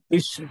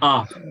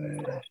Isha.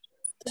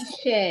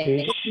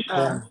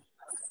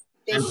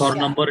 And for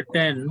number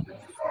 10,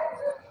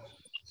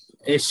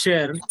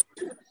 Esher.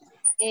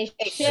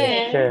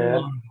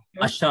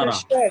 Ashara.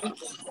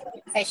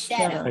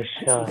 Ashar.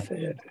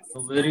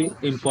 So very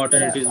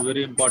important. It is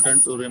very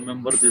important to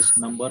remember this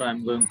number.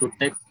 I'm going to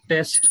take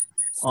test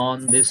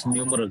on these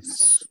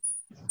numerals.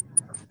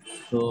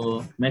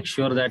 So make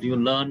sure that you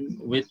learn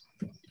with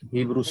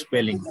Hebrew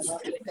spellings.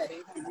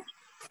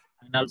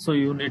 And also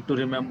you need to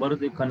remember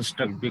the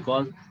construct,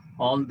 because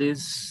all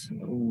these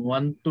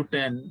 1 to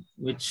 10,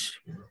 which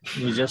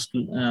we just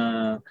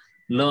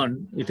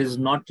learned, it is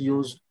not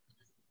used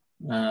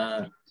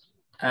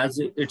as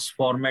its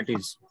format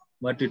is,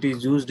 but it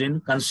is used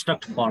in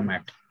construct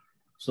format.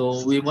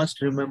 So we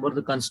must remember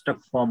the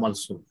construct form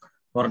also.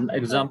 For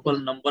example,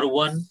 number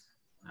 1,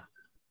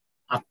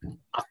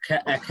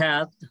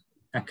 akat.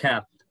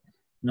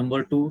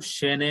 Number 2,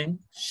 shene,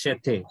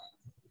 shete.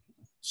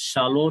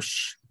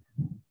 Shalosh,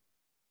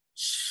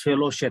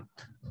 sheloshet.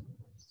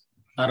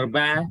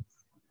 Arba,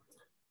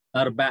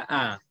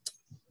 arba'at.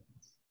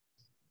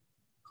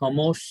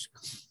 Kamesh,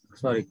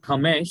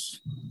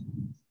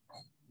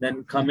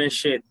 then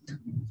kameshet.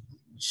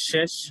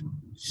 Shesh,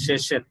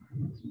 sheshet.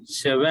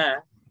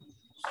 Sheva,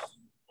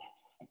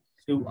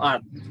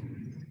 shivat.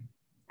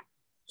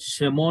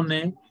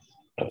 Shemone,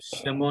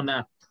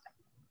 shemonat.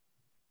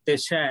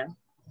 Tesha,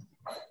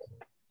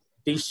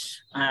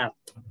 tishat.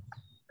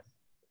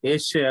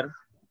 Esher,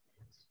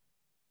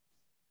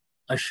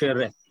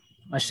 ashere.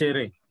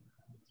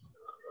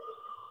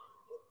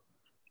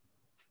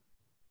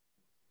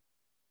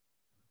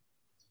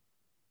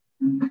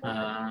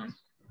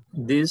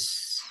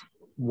 This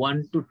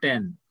 1 to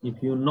 10, if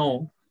you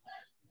know,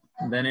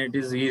 then it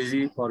is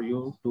easy for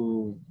you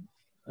to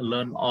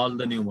learn all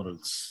the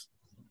numerals.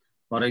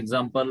 For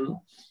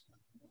example,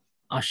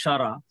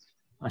 ashara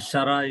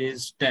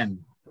is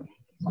 10.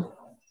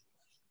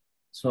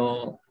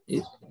 So,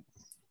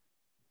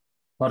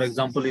 for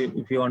example,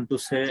 if you want to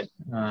say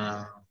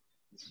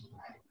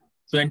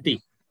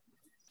 20,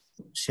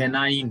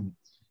 shenaim,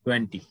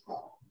 20.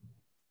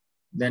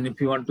 Then if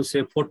you want to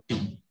say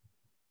 40,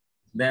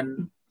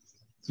 then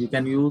you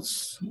can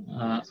use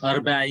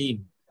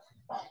arba'im,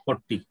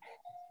 40.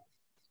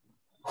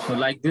 So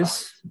like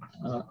this,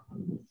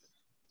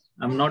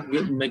 I'm not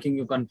making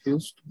you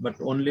confused, but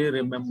only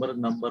remember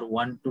number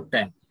 1 to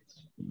 10.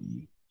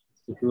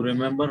 If you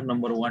remember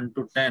number 1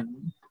 to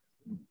 10,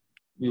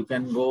 you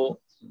can go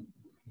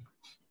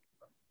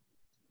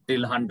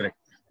till 100.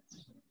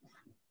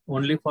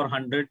 Only for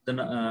 100,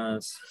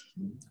 the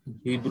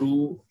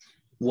Hebrew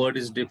word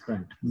is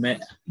different.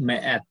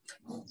 Me'at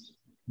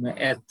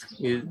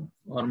is,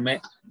 or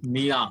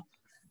mi'ah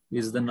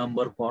is the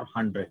number for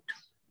 100.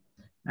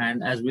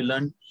 And as we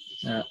learned,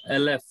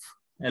 LF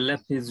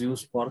is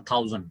used for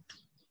 1000.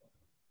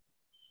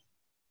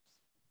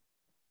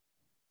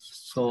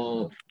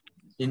 So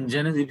in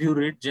Genesis, if you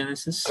read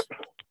Genesis,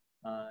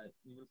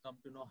 you will come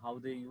to know how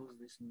they use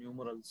these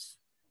numerals.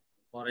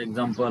 For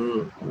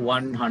example,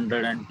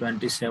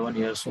 127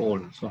 years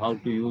old. So how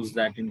to use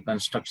that in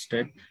construct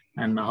state,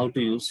 and how to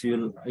use,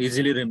 you'll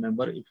easily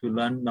remember if you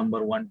learn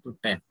number 1 to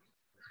 10.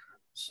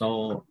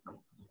 So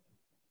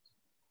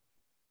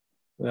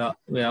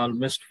we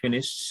almost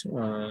finished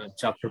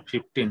chapter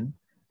 15,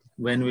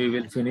 when we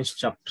will finish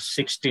chapter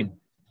 16.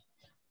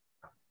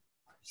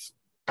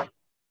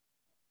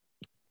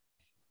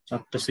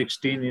 Chapter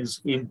 16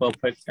 is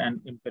imperfect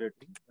and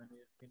imperative. When we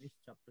finish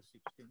chapter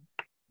 16,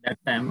 that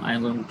time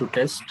I'm going to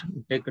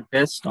take a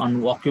test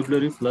on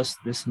vocabulary plus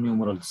this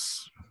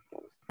numerals.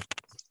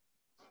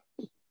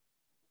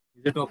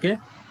 Is it okay?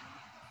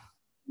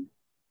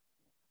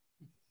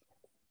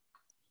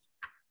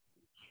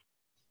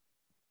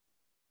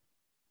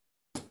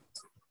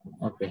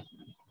 Okay.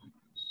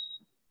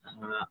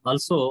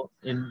 Also,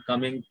 in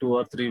coming 2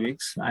 or 3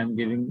 weeks, I'm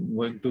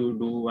going to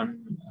do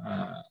one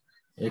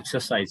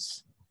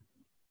exercise.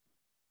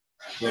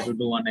 We have to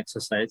do one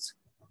exercise,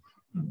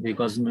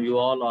 because you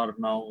all are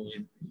now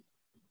in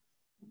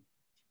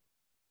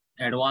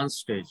advanced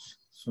stage.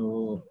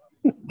 So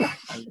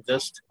I'll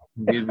just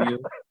give you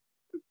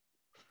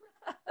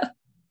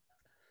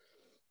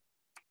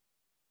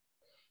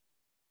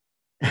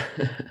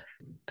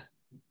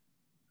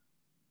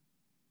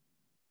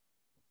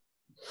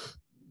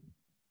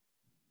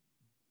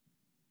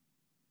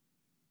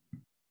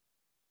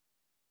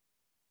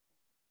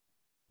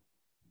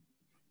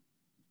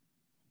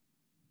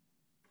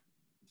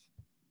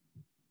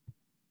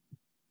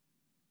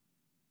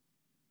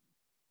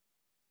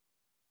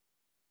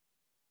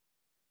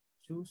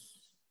choose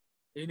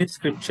any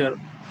scripture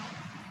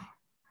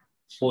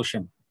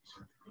portion.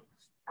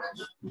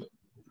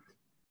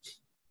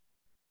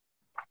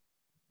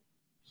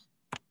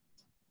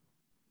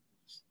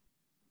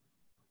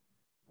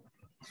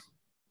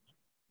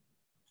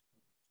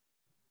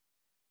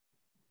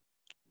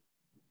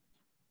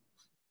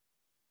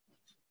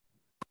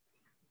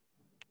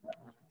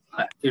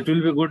 It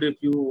will be good if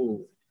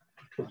you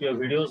put your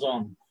videos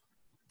on.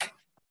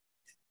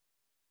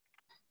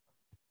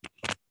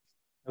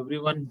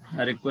 Everyone,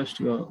 I request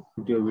you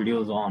put your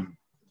videos on.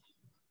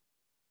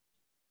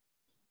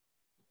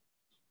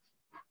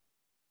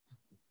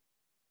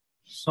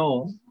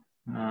 So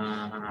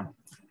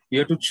you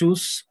have to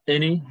choose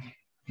any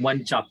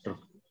one chapter.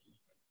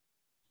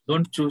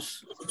 Don't choose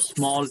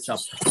small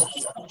chapter.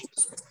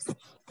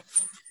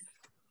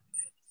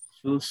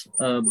 Choose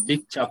a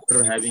big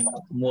chapter having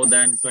more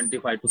than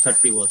 25 to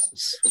 30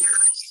 verses.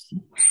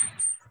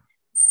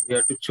 You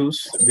have to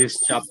choose this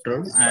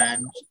chapter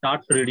and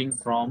start reading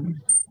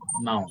from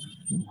now.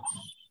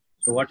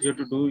 So what you have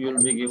to do,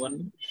 you'll be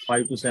given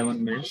 5 to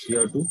 7 minutes. You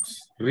have to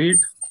read,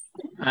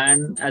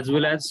 and as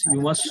well as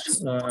you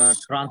must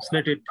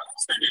translate it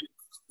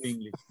to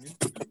English.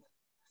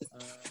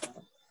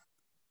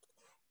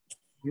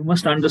 You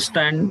must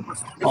understand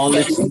all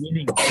its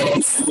meaning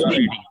you are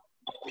reading.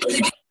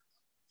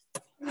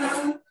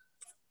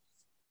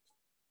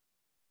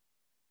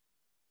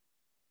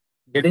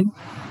 Getting?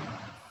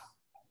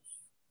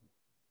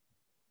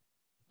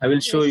 I will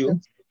show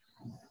you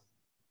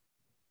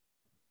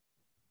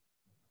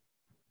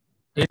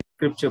in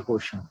scripture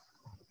portion.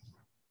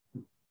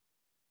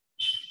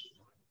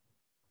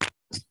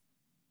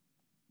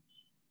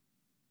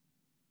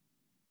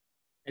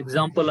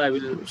 Example I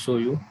will show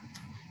you.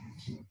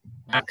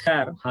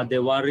 Akhar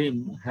hadevarim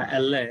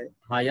ha'elle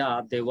haya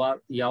devar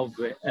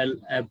Yahweh el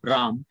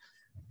Abram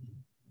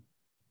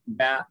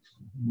ba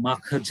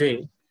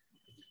makhje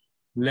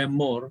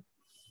lemor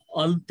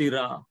al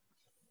tira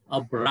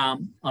Abram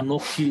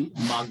Anoki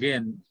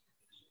Magen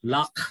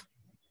Lak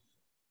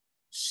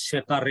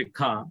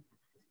Shekarika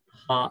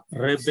Ha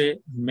Rebe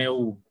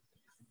Meu.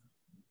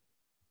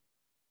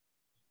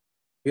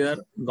 Here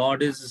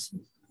God is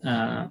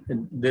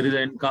there is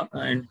an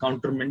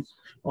encounterment,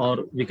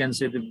 or we can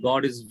say that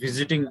God is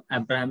visiting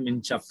Abraham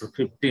in chapter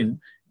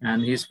 15,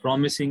 and he's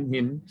promising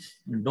him,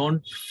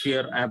 don't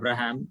fear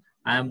Abraham,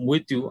 I am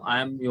with you, I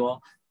am your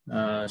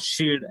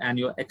shield and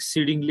your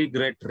exceedingly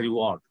great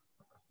reward.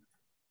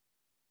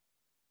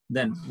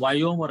 Then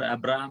Vayomer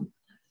Abraham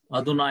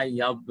Adonai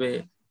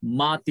Yahweh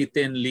Ma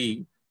Titen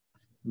Li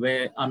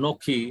Ve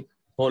Anoki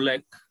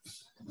Holek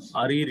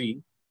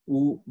Ariri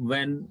U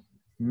Ven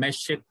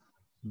Meshek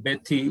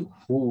Bethi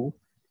Hu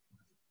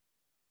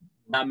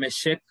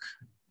Dameshek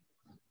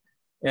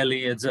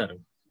Eliezer.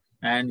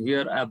 And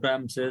here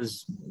Abraham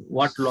says,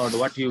 what Lord,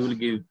 what you will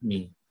give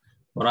me?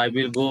 For I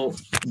will go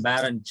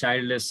barren,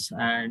 childless,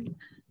 and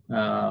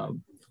the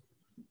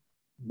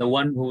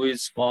one who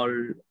is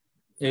called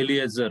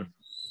Eliezer,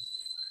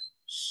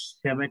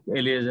 Shemek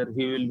Eliezer,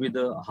 he will be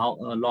the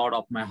Lord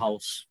of my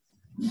house.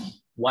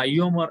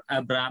 Vayomer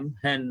Abraham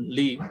hen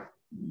li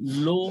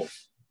lo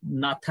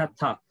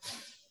nathatha.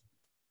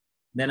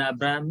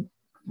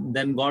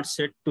 Then God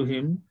said to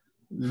him,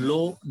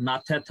 lo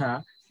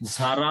nathatha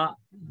zara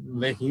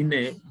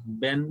vehine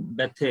ben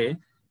bethe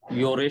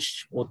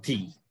yoresh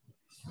oti.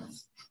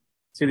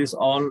 See this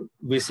all,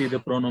 we see the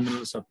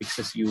pronominal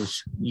suffixes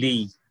used.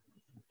 Li,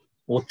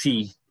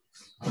 oti.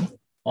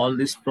 All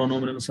these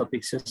pronominal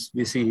suffixes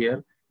we see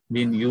here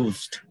being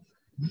used.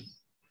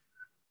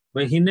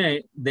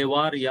 Vehine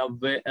devar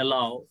Yahweh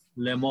elau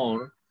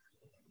lemor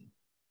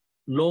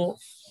lo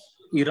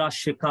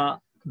irashika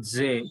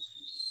ze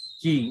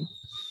ki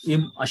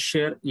im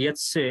asher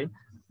yetse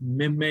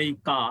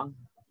mimeika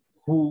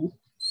hu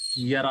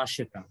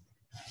yarashika.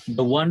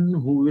 The one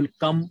who will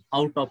come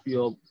out of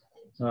your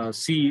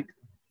seed,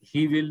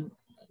 he will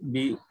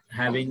be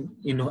having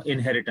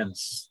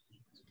inheritance.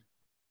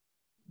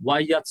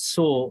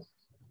 Vayatse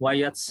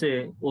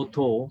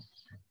oto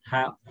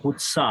ha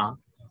hutsa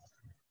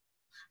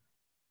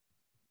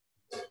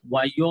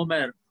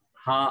Vayomer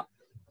ha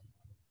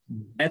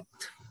bet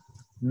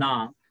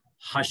na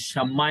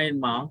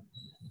hashamayma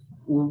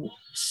u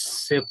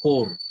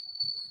sepor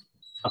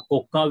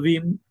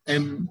akokavim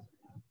em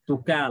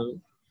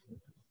tukal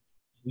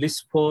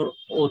lispor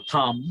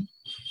otham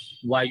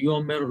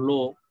Vayomer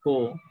lo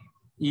ko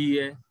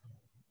iye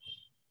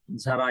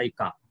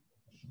zaraika.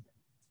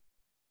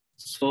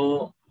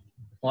 So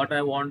what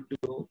I want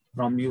to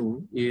from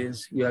you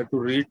is you have to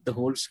read the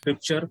whole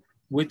scripture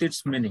with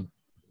its meaning.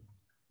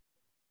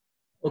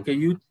 Okay,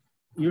 you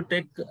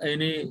take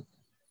any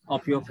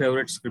of your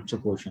favorite scripture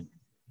portion.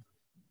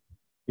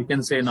 You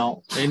can say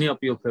now any of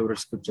your favorite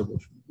scripture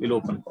portion. We'll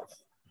open for.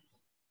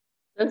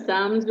 The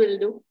Psalms will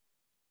do.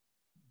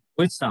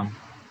 Which Psalm?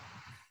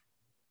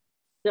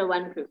 The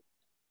 150.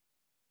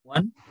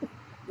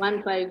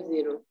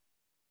 150.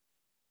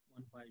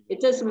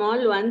 It's a small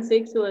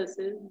 16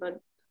 verses, but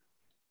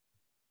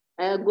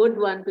a good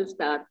one to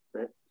start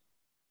with.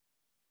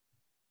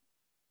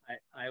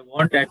 I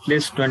want at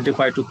least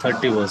 25 to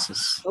 30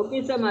 verses.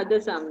 Okay, some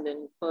other Psalm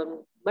then,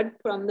 but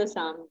from the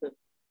Psalms.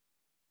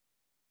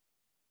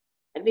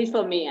 At least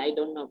for me, I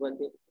don't know about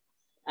it.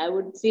 I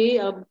would see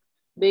a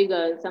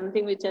bigger,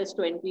 something which has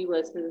 20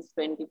 verses,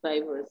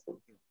 25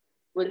 verses.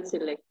 We'll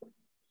select it.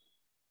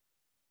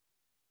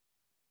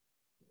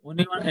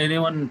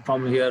 Anyone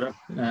from here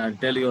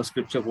tell your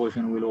scripture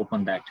portion, we'll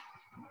open that.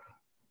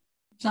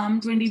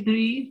 Psalm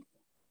 23.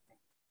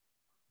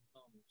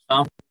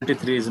 Psalm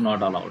 23 is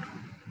not allowed.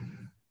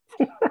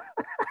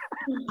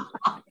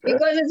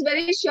 Because it's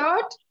very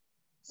short,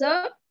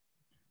 sir.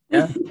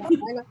 Yeah.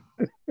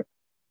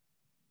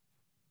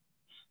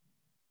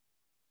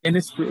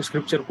 Any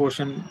scripture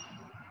portion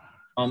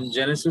from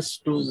Genesis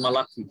to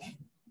Malachi.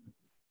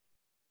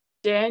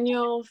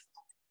 Daniel,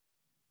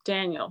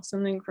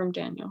 something from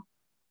Daniel.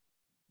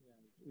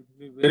 It would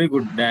be very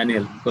good,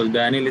 Daniel, because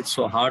Daniel is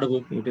so hard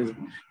book. It is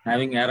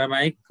having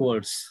Aramaic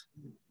words.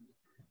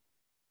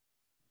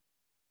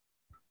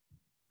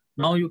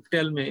 Now you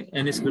tell me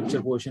any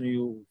scripture portion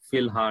you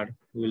feel hard.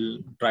 We'll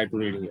try to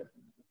read here.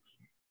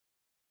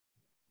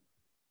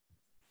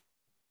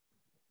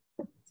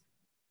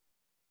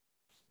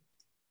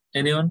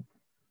 Anyone?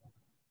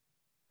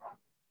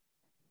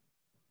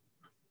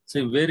 It's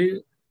a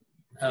very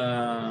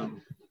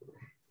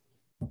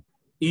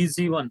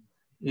easy one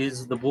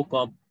is the book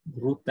of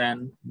Ruth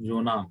and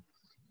Jonah.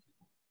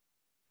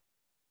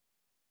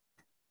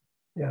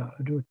 Yeah,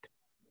 Ruth.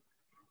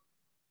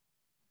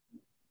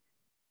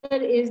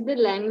 Is the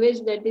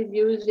language that is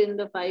used in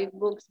the 5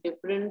 books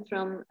different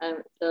from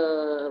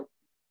the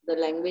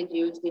language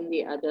used in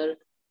the other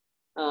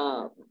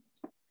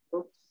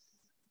books?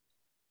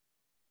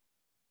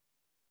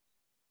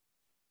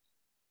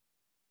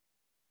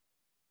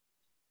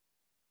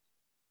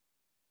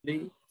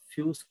 The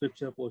few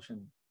scripture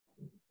portion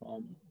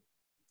from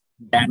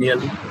Daniel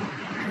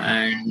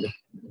and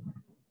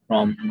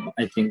from,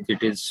 I think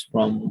it is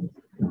from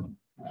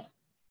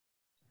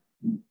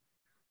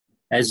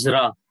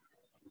Ezra.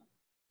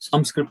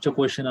 Some scripture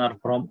portion are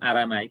from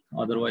Aramaic,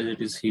 otherwise it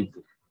is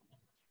Hebrew.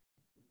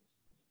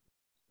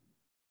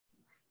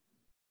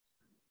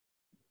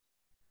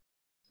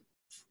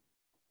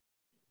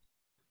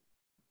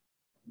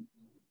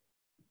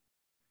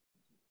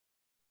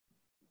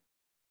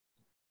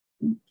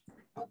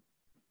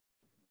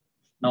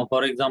 Now,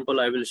 for example,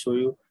 I will show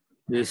you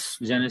this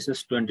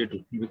Genesis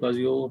 22 because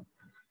you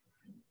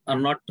are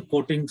not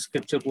quoting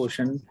scripture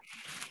portion.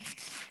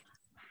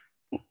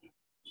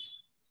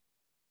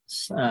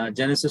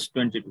 Genesis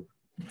 22.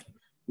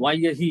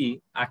 Vayahi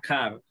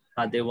akar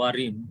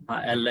hadevarim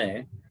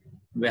ha'ele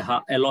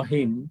veha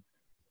Elohim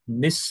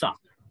nissa.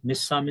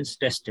 Nissa means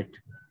tested.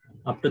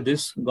 After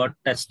this, God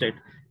tested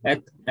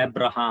at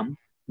Abraham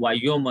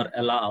vayomer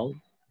elau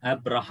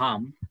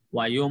Abraham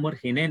vayomer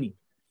hineni.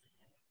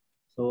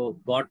 So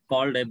God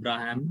called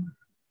Abraham,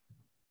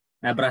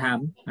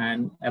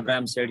 and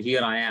Abraham said,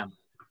 "Here I am."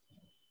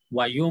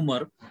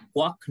 Vayomer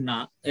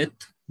kwakna et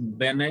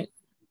bene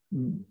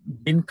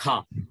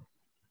bincha.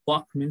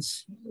 Kwak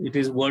means it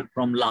is word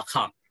from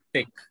lakha,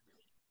 take.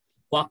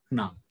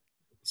 Kwakna.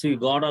 See,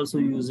 God also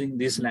using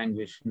this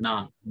language.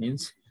 Na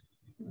means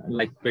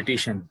like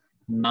petition.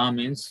 Na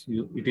means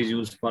it is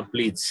used for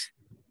pleads.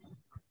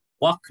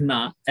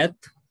 Kwakna et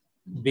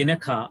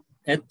binekha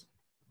et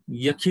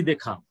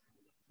yakidekha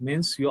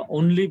means your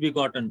only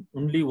begotten,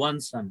 only one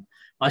son.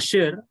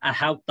 Asher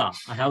ahavta.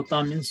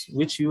 Ahavta means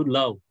which you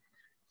love.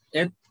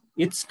 Et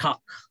itzkak.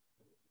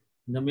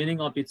 The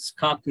meaning of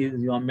itzkak is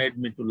you are made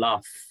me to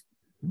laugh.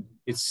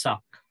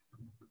 Itzkak.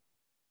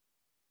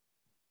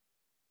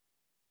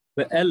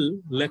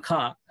 El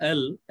lekha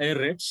el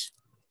eretz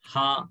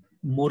ha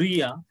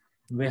moria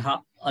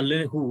veha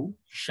alehu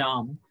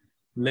sham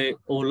le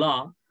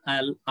ola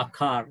al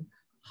akar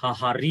ha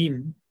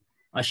harim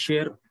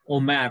asher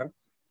omer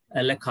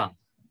elekha.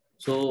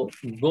 So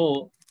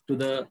go to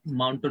the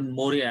mountain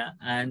Moria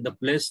and the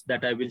place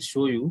that I will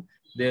show you,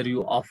 there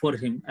you offer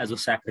him as a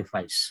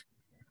sacrifice.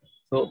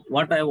 So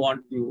what I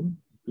want you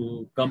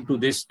to come to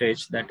this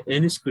stage that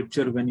any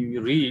scripture when you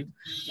read,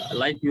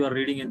 like you are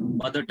reading in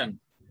mother tongue,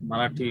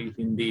 Marathi,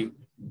 Hindi,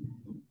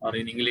 or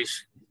in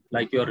English,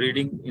 like you are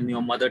reading in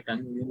your mother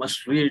tongue, you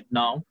must read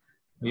now.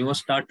 You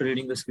must start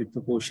reading the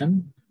scripture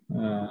portion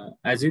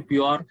as if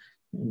you are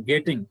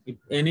getting, if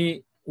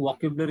any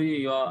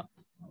vocabulary you are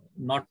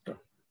not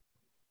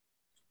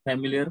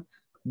familiar,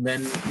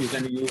 then you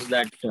can use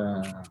that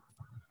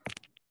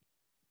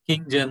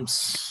King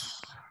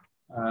James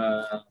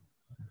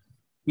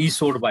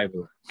Eastward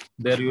Bible.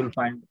 There you will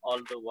find all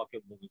the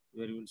vocabulary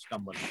where you will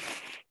stumble.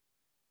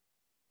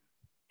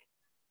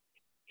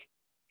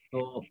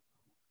 So,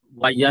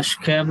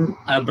 Vayashkem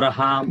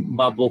Abraham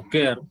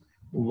Baboker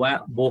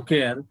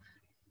Boker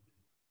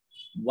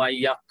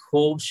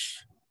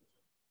Vayakosh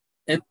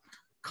et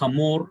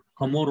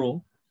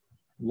Kamoro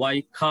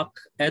Vaikak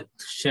et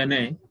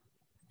Shene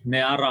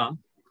Neara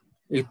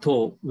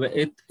ito ve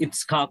et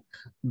Itzkak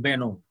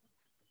beno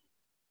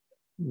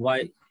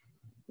vai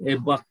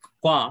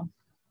ebakwa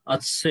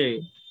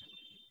atse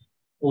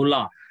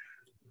ola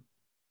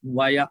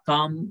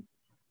vayakam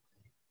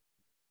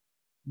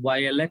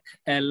vayelek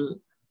el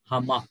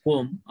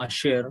hamakom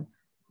asher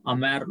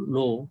amer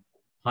lo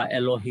ha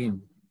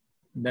Elohim.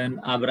 Then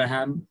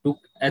Abraham took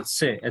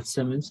Etze.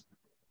 Etze means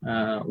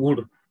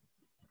wood.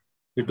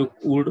 He took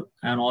wood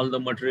and all the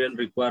material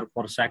required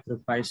for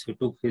sacrifice. He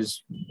took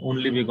his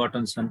only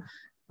begotten son,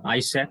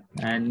 Isaac,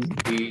 and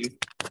he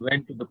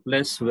went to the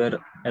place where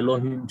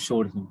Elohim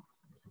showed him.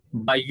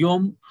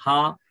 Bayom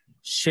ha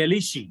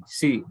shelishi.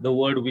 See the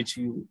word which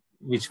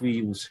we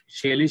use.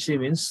 Shelishi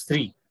means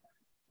three.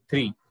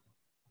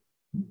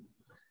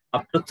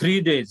 After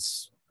 3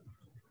 days,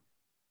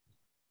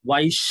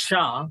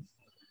 Vaisha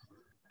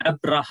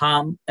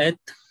Abraham et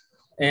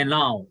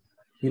Enau.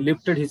 He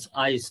lifted his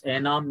eyes.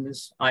 Enam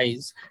means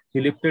eyes.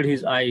 He lifted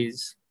his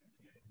eyes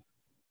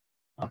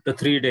After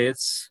 3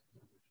 days,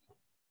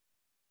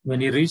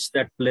 when he reached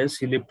that place,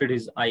 he lifted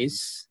his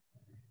eyes,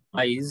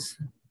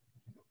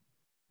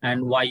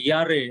 and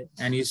Vayare,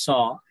 and he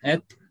saw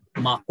Et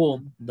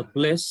Makom, the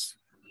place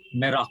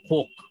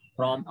Merakok.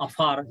 From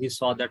afar, he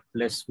saw that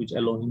place which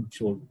Elohim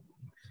showed.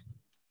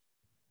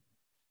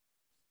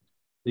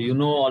 So you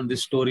know all the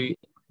story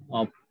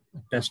of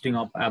testing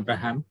of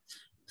Abraham.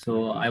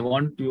 So I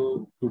want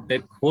you to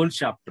take whole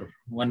chapter,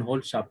 one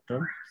whole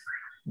chapter.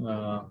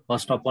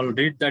 First of all,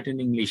 read that in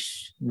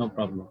English, no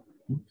problem.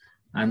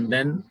 And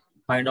then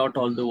find out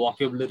all the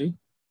vocabulary.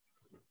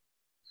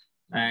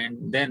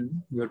 And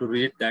then you have to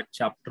read that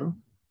chapter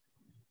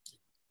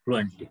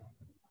fluently.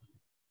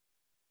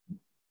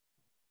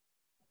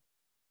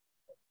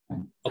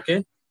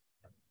 Okay?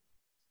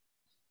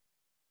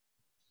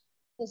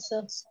 Yes,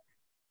 sir.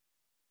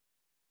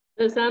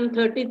 So Psalm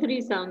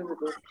 33 sounds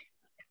good.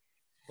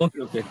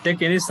 Okay.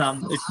 Take any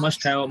psalm. It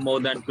must have more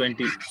than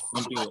 20 words.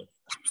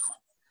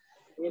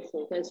 Yes,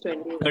 sir. That's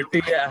 20.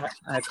 30,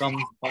 I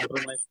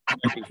compromise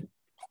 20.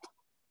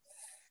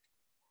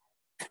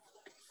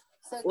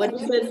 What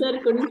is that, sir?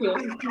 Couldn't hear.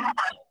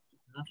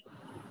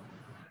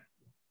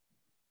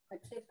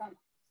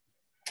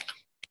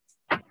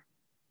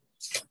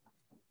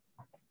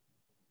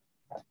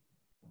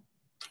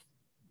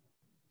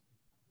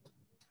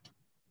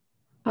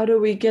 How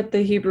do we get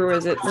the Hebrew?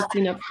 Is it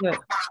looking up the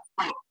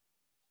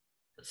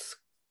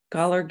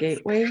Scholar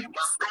Gateway?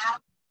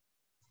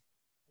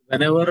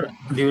 Whenever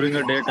during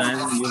a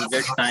daytime you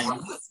get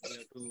time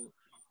to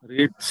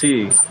read,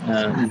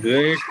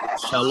 great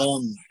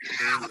shalom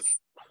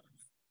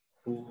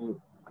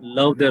who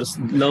love the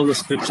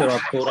scripture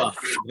of Torah.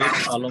 Great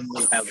shalom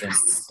will have them.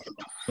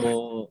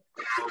 So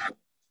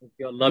if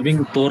you are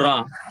loving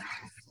Torah,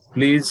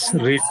 please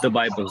read the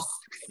Bible.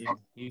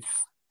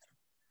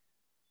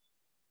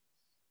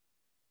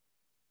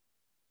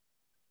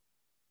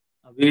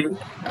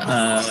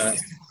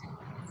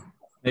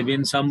 Maybe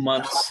in some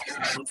months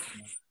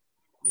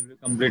you'll be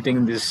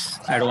completing this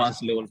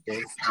advanced level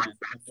course, and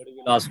somebody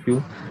will ask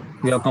you,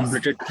 you have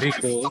completed 3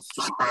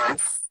 courses,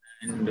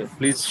 and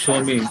please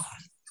show me,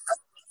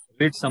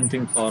 read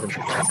something for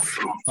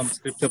some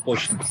scripture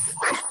portion.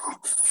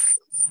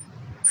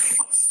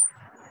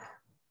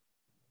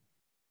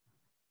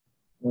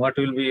 What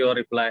will be your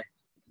reply?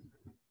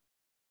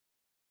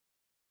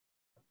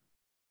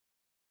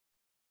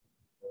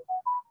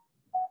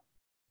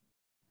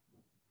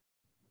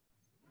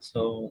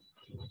 So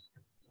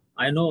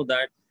I know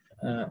that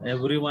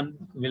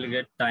everyone will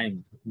get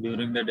time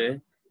during the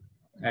day,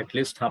 at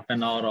least half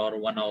an hour or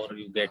 1 hour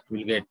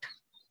will get.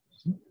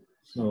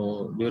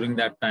 So during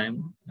that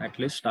time, at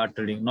least start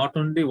reading. Not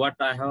only what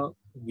I have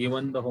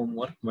given the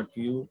homework, but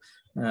you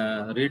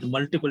read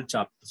multiple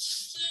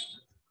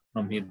chapters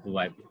from Hebrew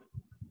Bible.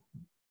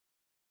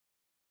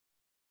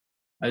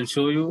 I'll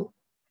show you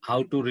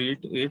how to read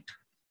it.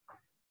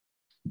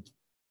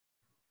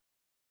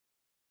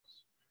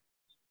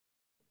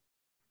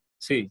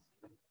 See,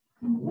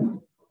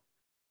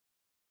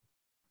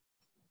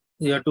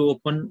 you have to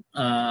open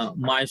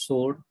My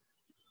Sword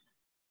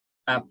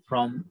app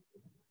from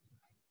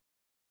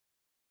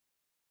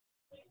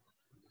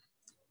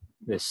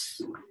this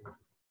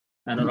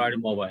Android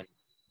mobile,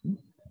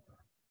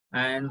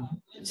 and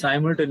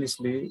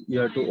simultaneously you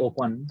have to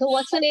open. So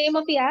what's the name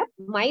of the app?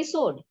 My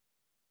Sword.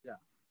 Yeah,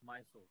 My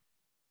Sword.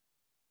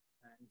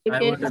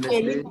 And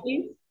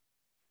simultaneously,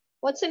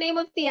 what's the name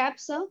of the app,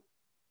 sir?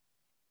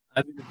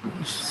 I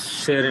will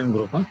share in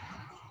group.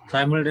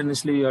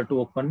 Simultaneously, you have to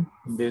open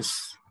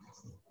this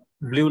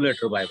Blue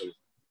Letter Bible.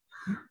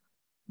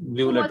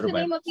 What's the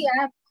name of the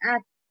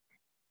app?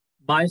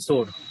 My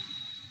Sword.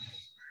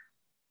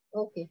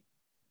 Okay.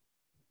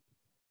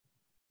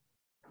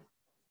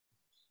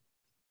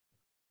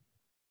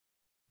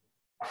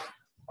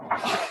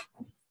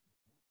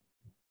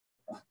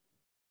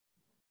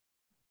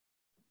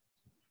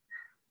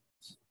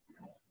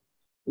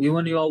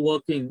 Even you are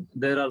working,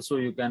 there also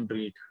you can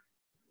read.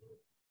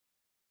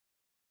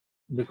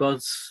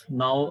 Because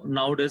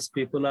nowadays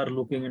people are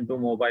looking into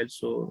mobile,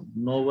 so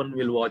no one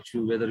will watch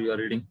you whether you are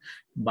reading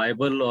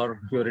Bible or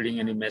you are reading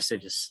any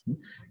messages.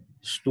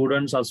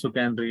 Students also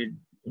can read.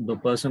 The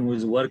person who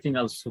is working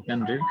also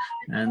can read,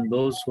 and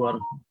those who are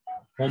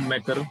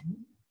homemaker,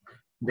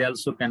 they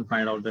also can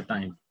find out the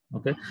time.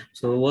 Okay,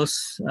 so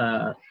verse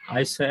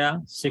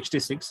Isaiah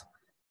 66.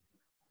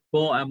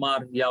 Ko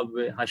amar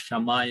Yahweh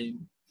Hashamayim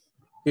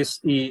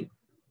Kis'i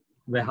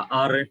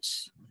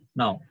Vehaaretz.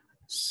 Now,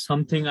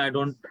 something I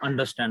don't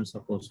understand,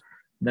 suppose,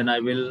 then I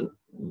will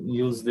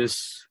use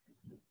this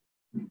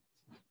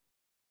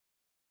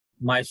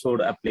My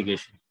Sword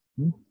application.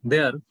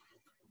 There,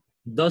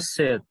 thus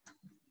saith,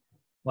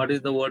 what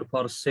is the word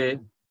for say?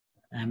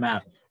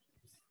 Amar.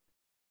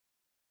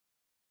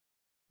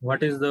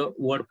 What is the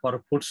word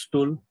for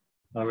footstool?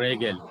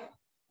 Regel.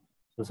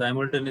 So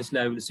simultaneously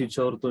I will switch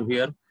over to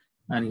here,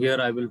 and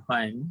here I will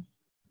find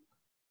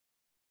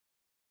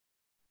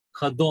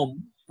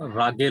Khadom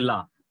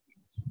Ragela.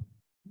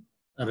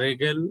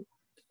 Regel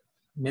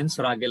means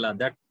Ragela.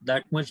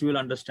 That much you will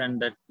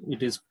understand that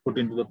it is put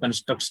into the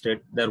construct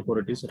state, therefore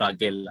it is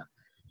Ragela.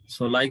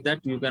 So like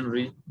that you can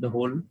read the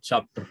whole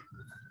chapter.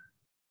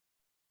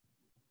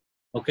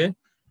 Okay?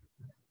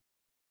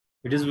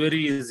 It is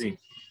very easy.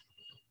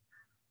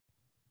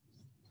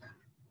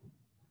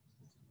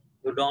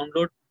 You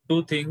download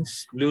two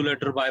things, Blue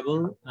Letter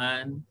Bible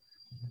and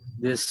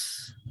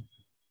this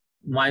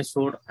My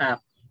Sword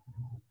app.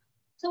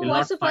 So You'll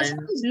what's not the first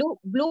find one?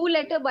 Blue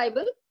Letter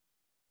Bible?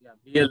 Yeah,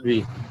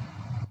 BLB.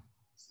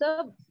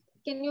 Sir,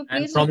 can you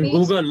And please from repeat?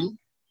 Google,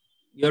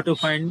 you have to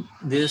find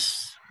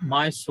this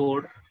My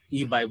Sword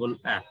e-Bible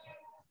app.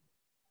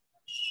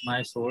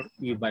 My Sword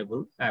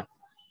e-Bible app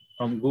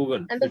from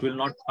Google. And It will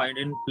not find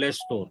in Play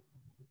Store.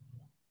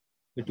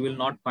 It will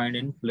not find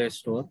in Play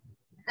Store.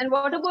 And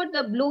what about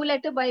the Blue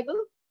Letter Bible?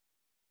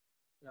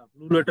 Yeah,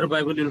 Blue Letter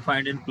Bible you'll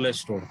find in Play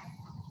Store.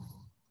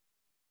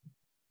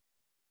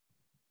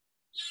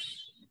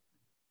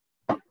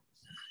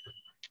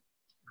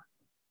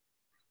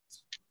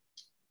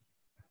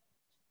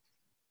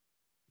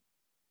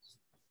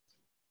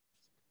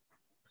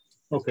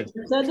 Okay.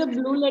 So the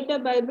Blue Letter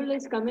Bible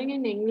is coming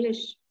in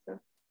English. Sir.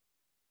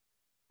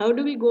 How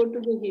do we go to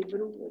the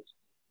Hebrew version?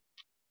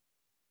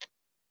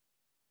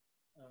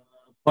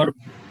 For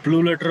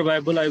Blue Letter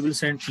Bible, I will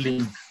send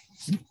link.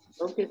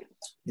 Okay.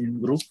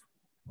 In group.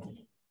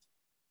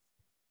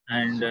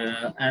 And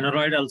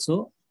Android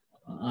also,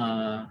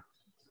 I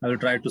will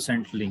try to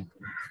send link.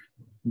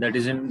 That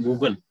is in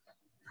Google.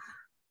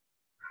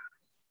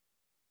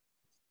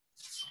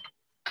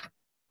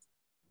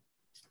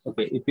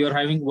 Okay, if you are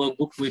having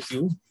workbook with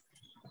you,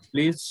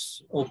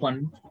 please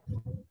open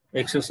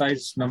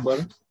exercise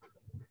number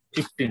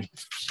 15.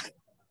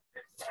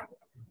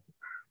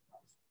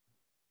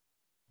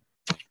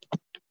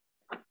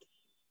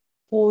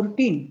 Sorry,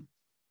 14.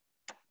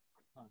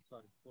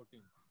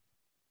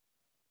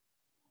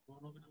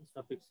 Pronominal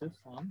suffixes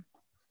on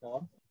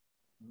for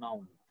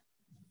noun.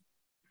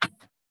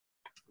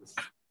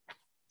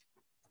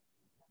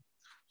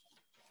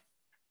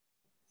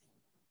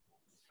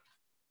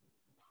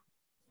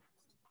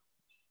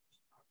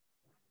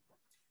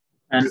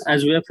 And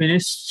as we have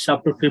finished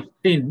chapter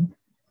 15,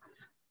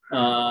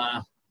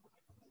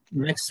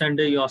 next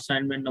Sunday your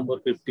assignment number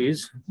 50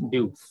 is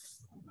due.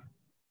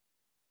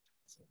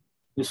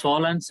 You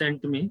saw and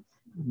sent me.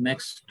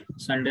 Next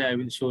Sunday I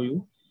will show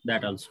you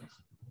that also.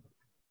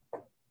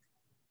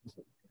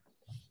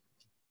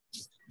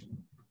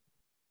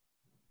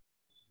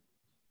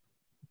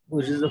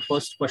 Which is the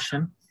first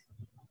question?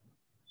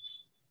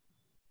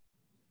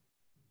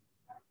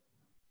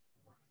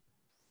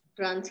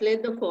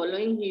 Translate the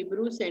following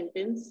Hebrew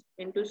sentence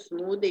into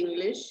smooth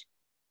English.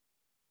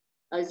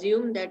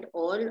 Assume that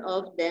all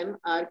of them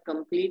are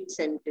complete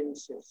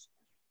sentences.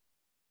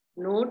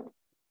 Note,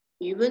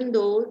 even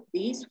though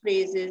these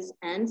phrases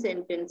and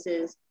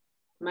sentences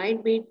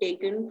might be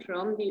taken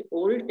from the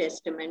Old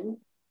Testament,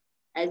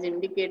 as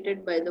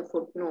indicated by the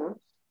footnotes,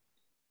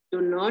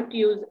 do not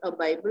use a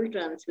Bible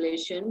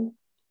translation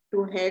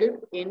to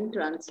help in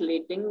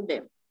translating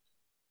them.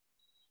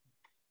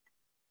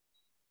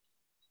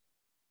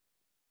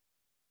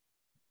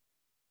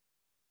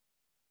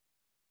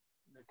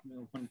 Let me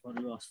open for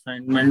your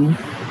assignment.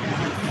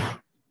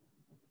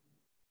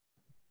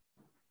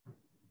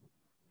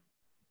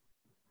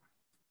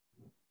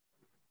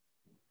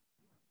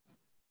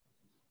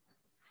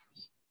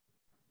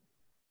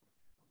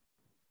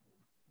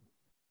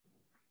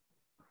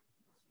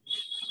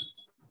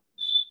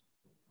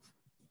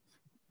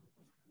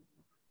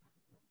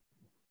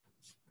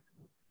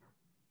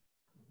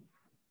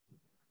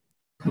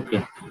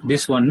 Okay,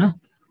 this one, no?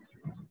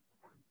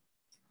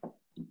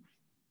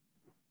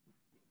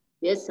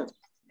 Yes, sir.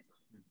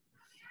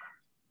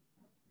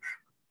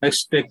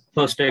 Let's take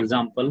first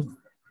example.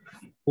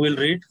 Who will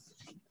read?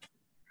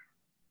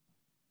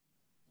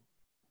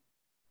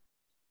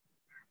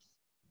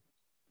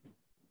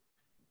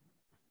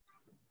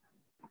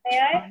 May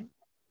I?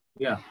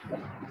 Yeah.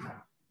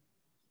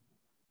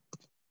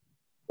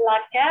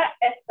 Laka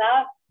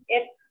esa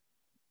et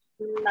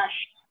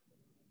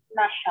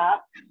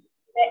nashat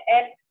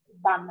et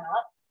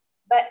banat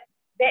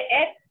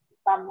et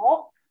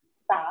banot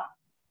ta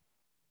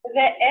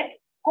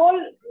et kol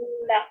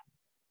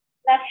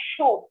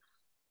nashot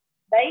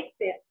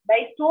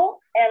baitu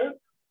el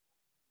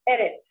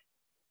eret.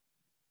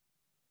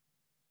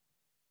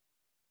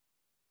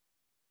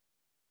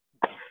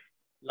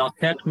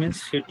 Lakat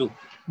means he took.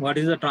 What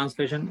is the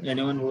translation?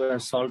 Anyone who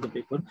has solved the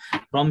paper.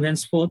 From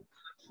henceforth,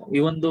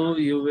 even though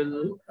you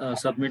will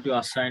submit your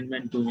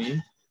assignment to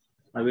me,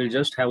 I will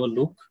just have a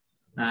look.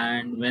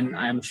 And when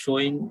I am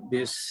showing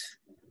this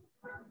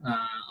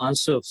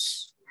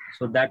answers,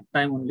 so that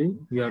time only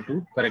you have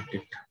to correct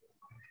it.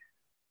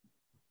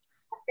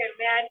 Okay,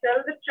 may I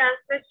tell the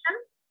translation?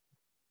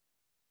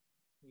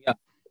 Yeah.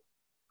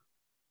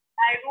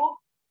 I wrote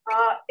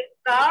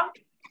Isaac,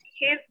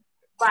 his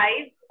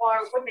wives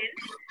or women,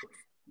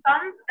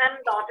 sons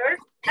and daughters,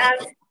 as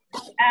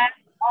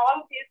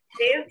all his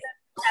slaves and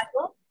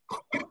cattle,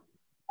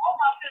 all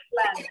of his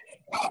land.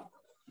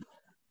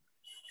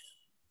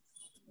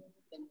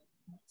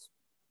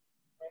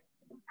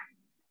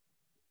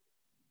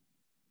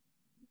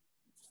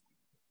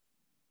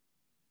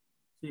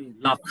 See,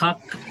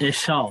 Lakhak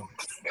Esau.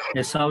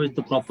 Esau is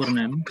the proper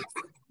name.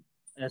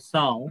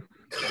 Esau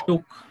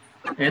took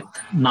et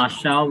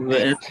Nasha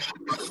ve'et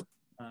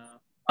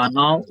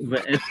Anav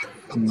ve'et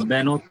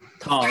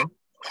Benothar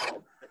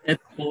et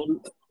Kol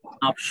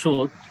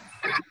Apshot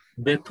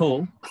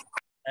Betho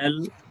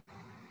El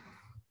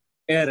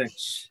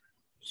Eretz.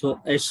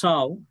 So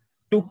Esau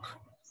took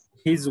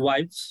his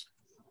wives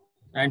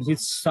and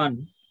his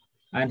son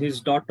and his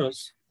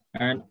daughters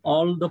and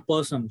all the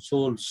person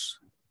souls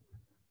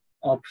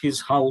of his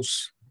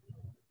house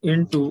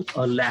into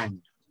a land.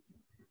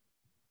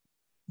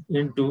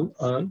 Into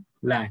a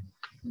land.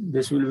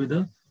 This will be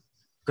the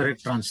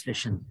correct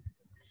translation.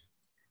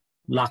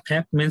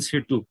 Lakhak means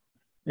he took.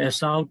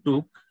 Esau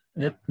took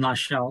et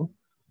Nashau,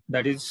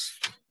 that is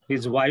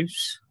his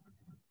wives,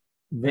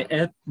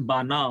 ve'et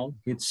Banav,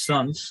 his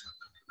sons,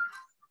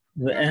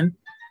 ve'et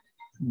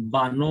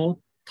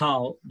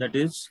Banothau, that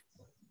is,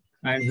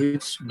 and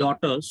his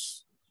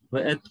daughters,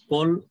 ve'et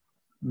Kol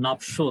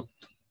Napshot,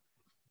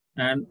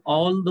 and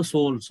all the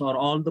souls or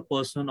all the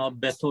person of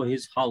Betho,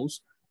 his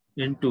house,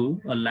 into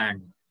a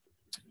land.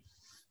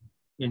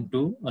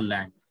 Into a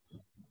land.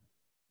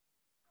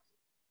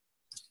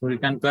 So you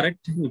can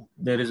correct if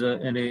there is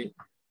any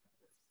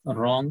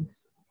wrong.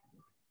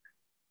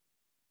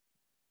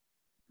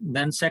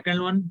 Then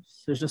second one,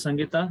 Sister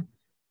Sangeeta,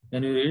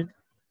 can you read?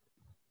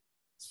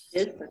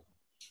 Yes, sir.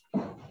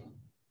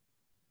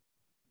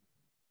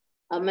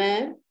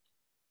 Amer,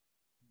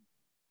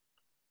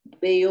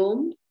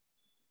 Beyom,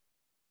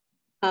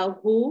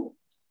 Hahu,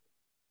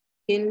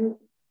 Hinne,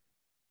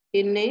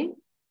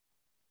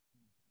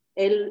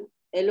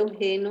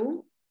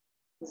 Elohenu,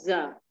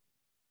 Za,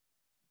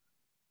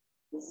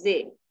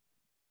 Ze.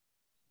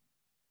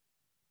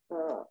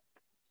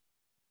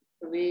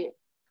 We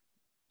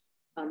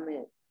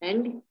Amer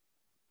and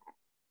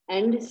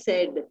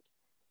said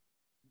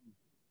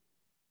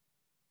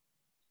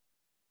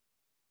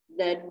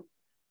that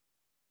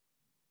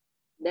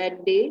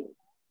day.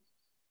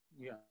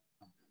 Yeah.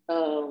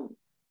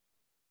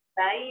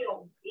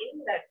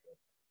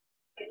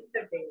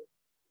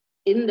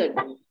 In the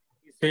day.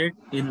 He said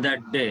in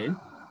that day.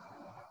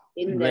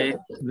 Ve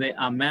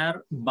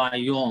Amer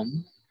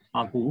Bayom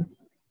Ahu.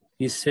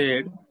 He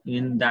said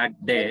in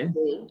that day.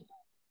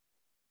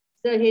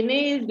 So Hine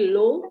is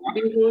low,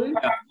 behold.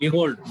 Yeah,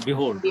 behold,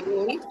 behold.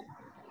 Behold.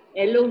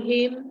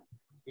 Elohim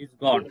is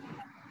God.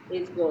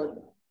 Is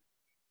God.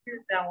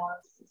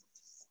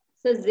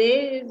 So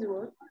Ze is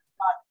what?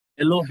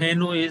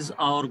 Elohenu is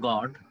our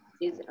God.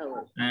 Is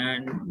our.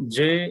 And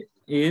J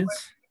is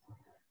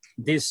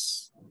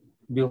this.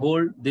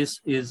 Behold,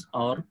 this is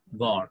our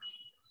God.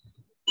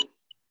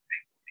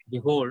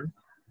 Behold,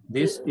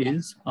 this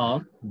is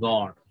our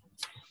God.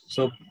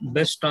 So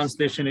best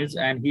translation is,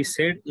 and he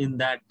said in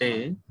that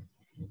day,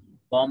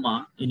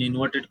 comma, in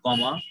inverted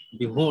comma,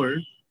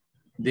 behold,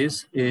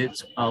 this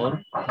is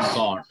our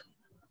God.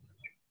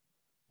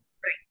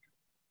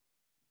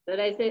 But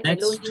I said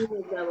Next. Elohim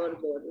is our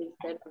God. Is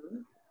that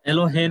one?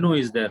 Elohenu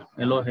is there.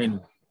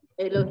 Elohenu.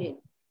 Elohim.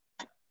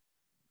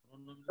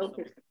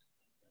 Okay.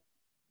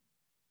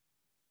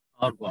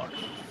 Our God.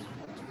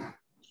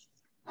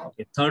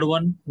 Okay. Third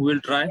one, who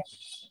will try?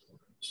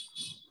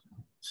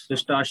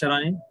 Sister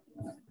Asharani,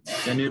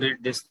 can you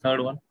read this third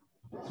one?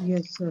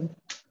 Yes, sir.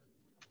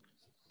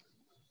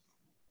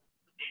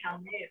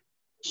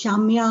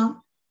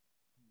 Shamya,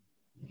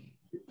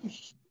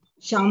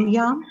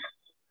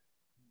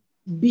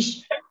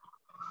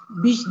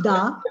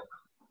 Bishda,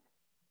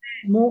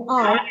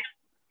 Moab,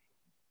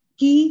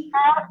 Ki,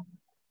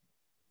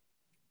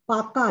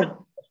 Pakat,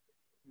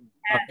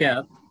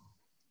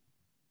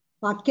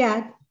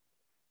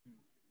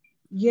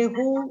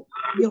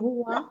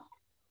 Yehovah,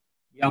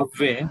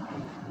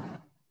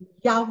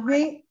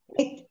 Yahweh,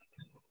 et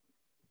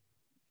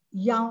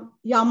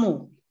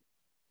Yamo.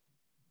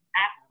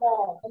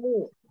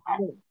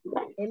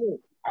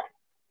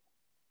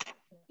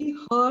 He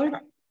heard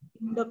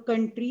in the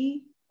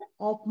country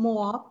of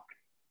Moab,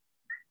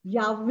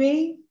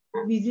 Yahweh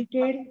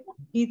visited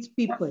his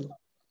people.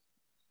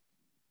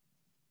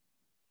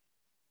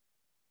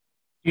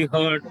 He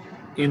heard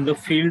in the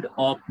field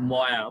of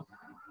Moab,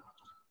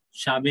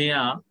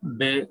 Shamea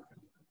be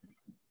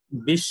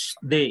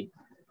Bishde.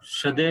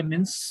 Shade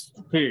means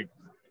field.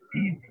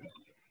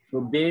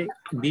 So B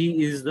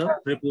is the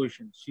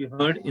preposition. She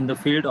heard in the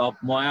field of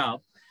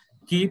Moab,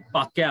 Ki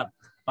Pakat.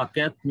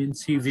 Pakat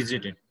means he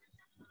visited.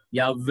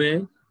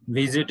 Yahweh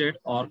visited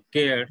or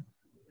cared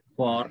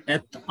for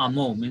Et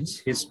Amo means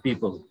his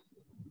people.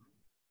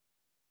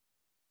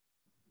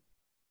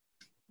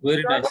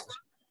 Very nice.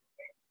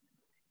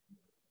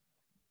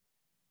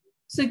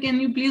 So can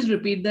you please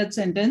repeat that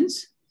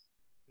sentence?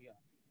 Yeah.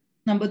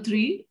 Number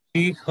 3.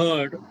 He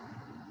heard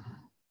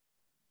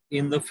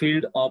in the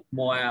field of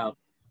Moab.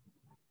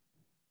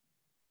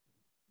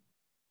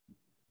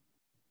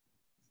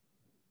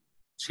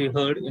 She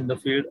heard in the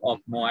field of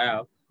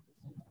Moab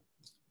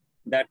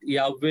that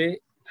Yahweh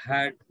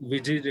had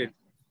visited.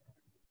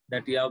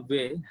 That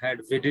Yahweh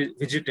had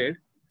visited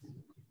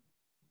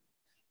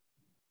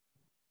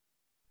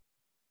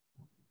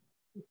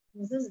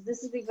This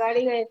is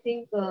regarding, I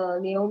think,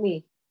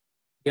 Naomi.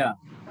 Yeah,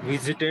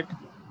 visited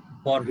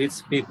for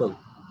his people.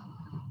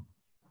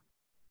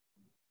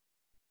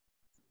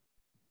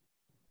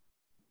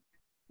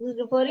 This is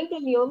referring to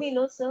Naomi,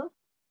 no, sir?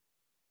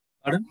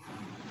 Pardon?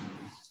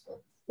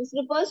 This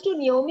refers to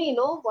Naomi,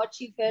 no? What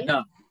she felt.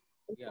 Yeah.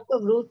 The Yeah. book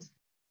of Ruth.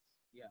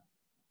 Yeah.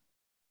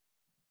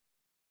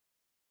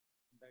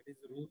 That is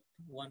Ruth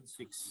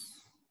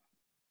 1:6.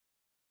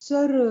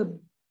 Sir,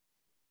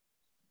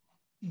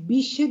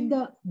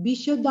 Bishada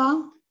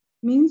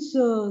means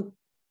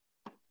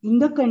in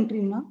the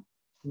country, no?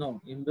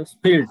 No, in the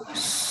field.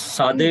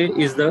 Sade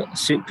is the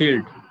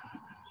field.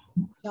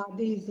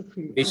 Shade is the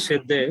field.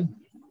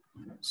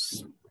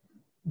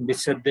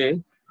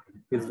 Bishade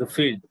is the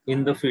field,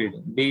 in the field.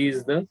 B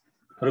is the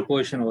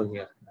preposition over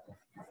here.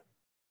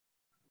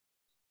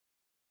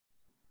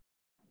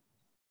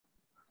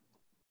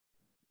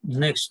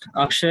 Next,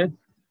 Akshay,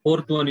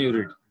 fourth one you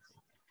read.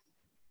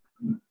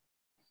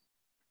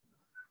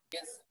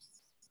 Yes.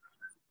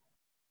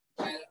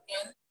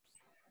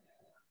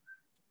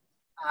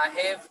 I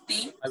have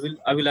tea.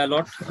 I will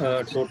allot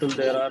total.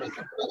 There are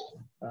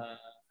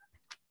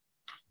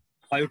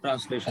 5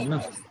 translations. No?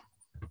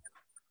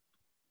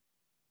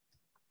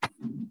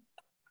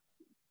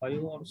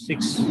 5 or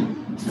 6.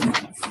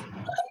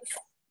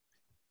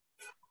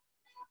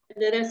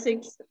 There are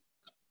 6.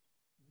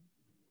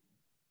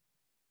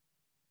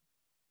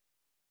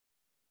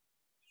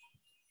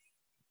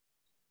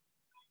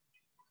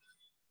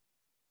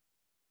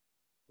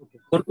 Okay.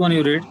 Fourth one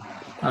you read,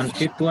 and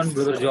fifth one,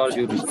 Brother George,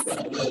 you read.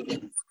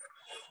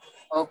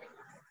 Okay.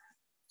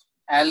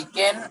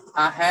 Alken,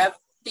 I have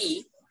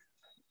tea.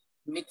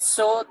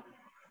 Mitso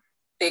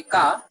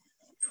teka.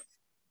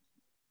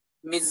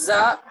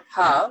 Miza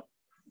have.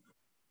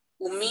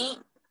 Umi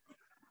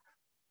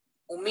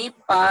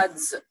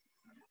pads.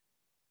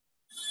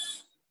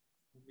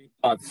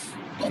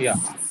 Yeah.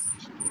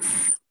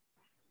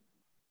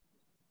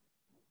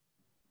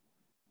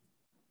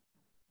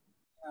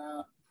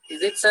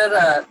 Is it,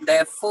 sir?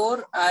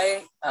 Therefore,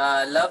 I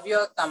love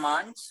your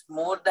commands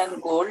more than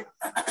gold.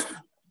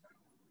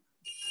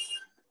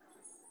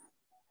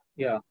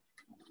 Yeah.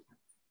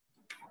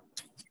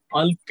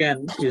 Alken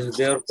is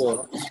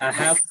therefore. I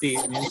have thee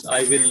means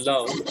I will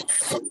love.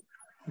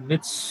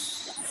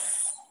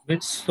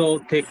 Mitso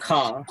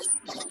teka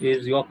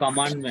is your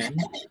commandment.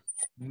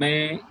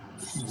 May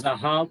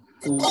zahab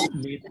to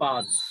me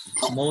paths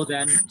more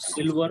than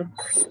silver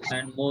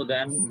and more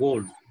than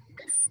gold.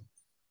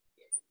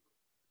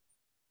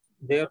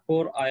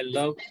 Therefore, I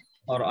love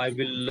or I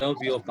will love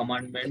your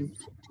commandment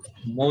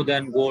more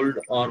than gold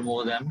or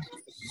more than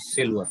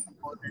silver.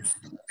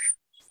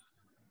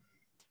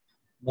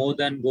 More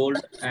than gold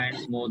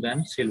and more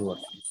than silver.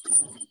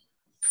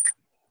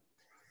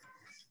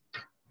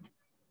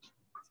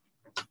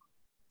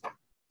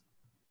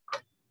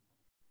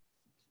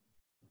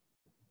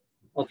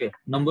 Okay,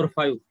 number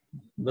 5,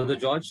 Brother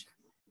George.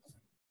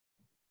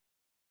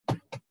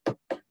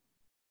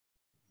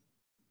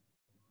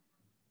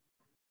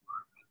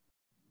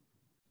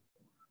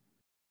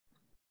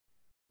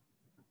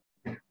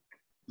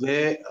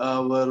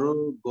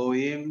 Ve'avaru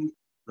goyim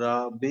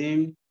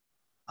rabim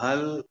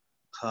al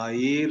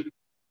khair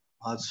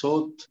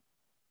asot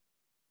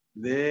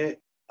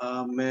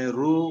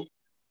ve'ameru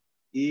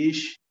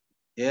ish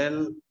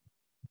el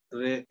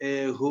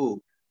re'ehu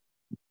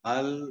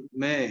al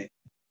me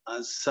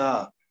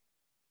asa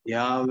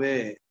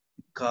Yahweh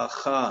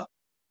kacha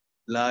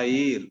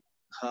lair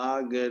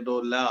ha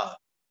gedola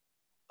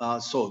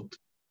asot.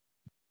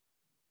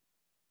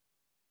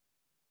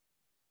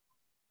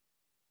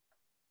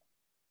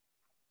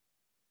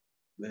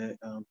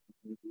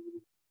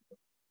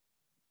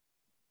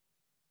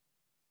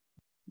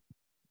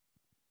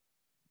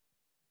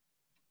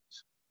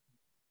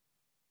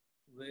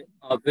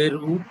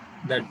 Averu,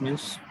 that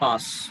means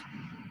pass.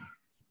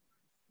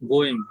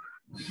 Going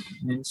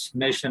means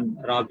nation.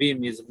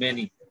 Rabim is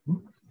many.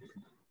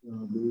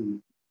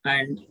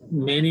 And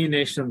many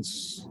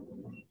nations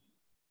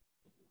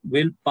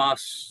will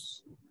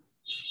pass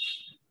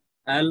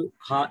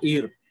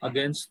al-Ha'ir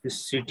against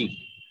this city.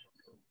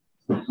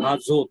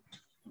 Hazot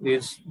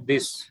is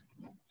this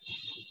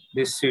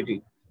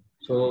city.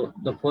 So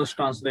the first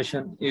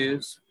translation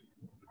is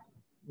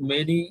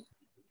many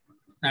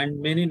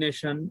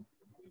nation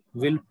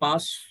will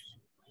pass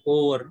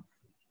over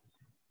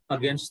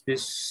against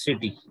this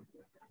city.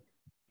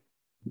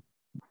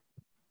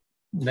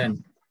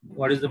 Then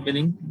what is the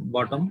meaning?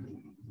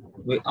 Bottom.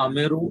 We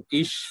Ameru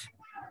ish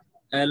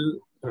el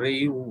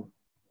Reu.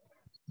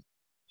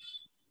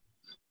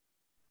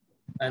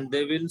 And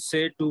they will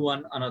say to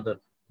one another.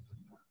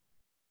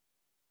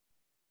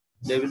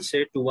 They will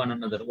say to one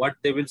another. What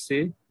they will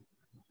say?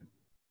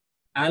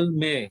 Al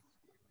me.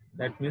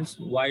 That means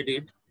why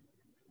did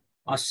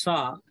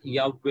Asa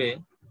Yahweh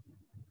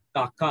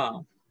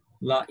Kaka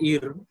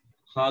La'ir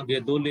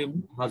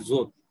Hagedolim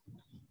Hazot.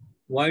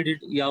 Why did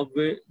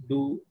Yahweh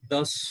do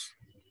thus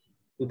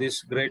to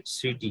this great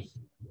city?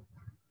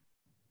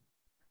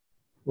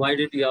 Why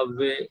did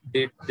Yahweh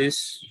did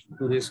this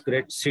to this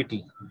great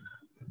city?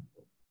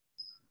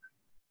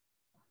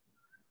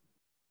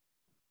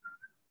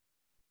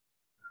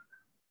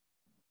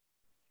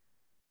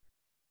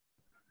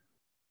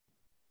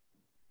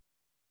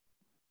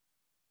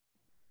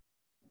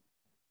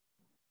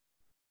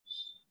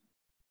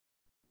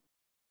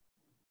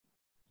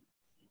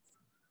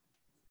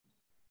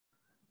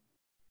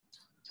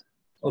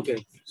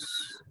 Okay.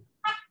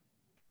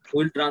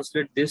 We'll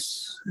translate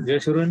this.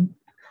 Jeshurun,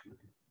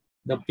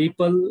 the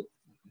people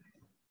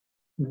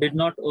did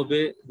not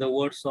obey the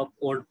words of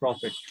old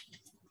prophet.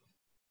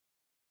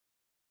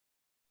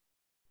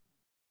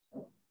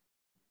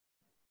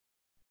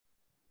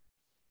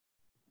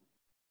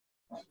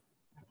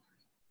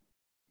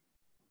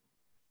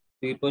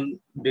 People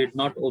did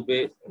not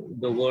obey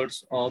the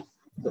words of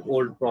the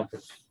old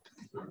prophet.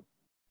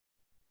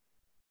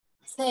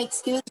 Say,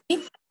 excuse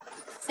me.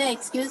 Say,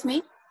 excuse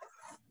me.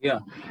 Yeah.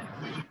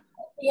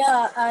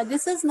 Yeah,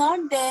 this is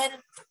not there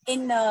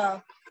in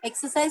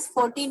exercise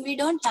 14. We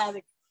don't have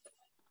it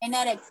in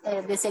our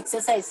this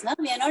exercise. No,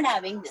 we are not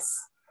having this.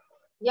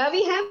 Yeah,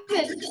 we have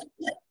it.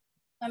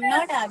 I'm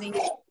not having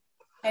it.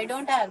 I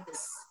don't have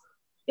this.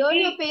 Turn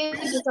your page,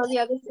 it's on the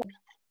other side.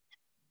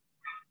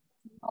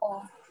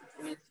 Oh.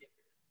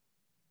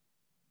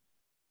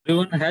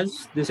 Everyone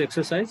has this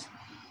exercise?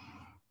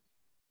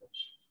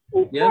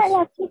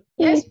 Yes?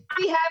 Yes,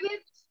 we have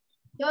it.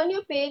 Turn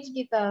your page,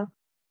 Geeta.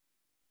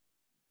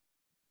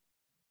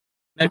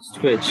 Next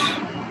page.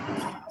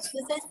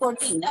 Exercise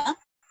 14, no?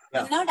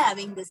 Yeah. I'm not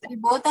having this. We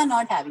both are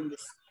not having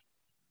this.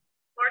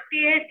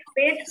 48,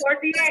 page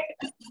 48.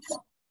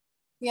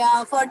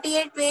 Yeah,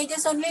 48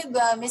 pages only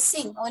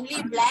missing.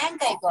 Only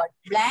blank I got.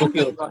 Blank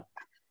Okay. I got.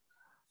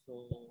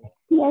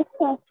 Yes,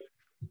 sir.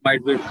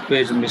 Might be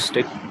page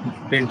mistake,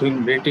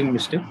 printing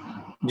mistake.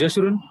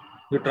 Jeshurun,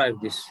 you try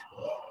this.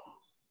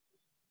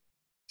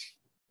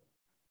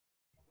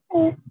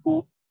 The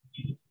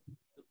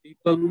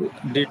people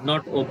did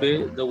not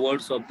obey the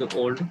words of the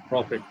old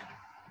prophet.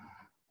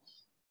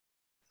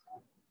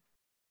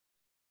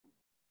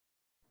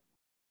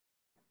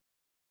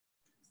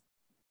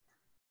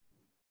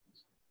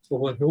 So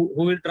who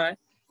will try?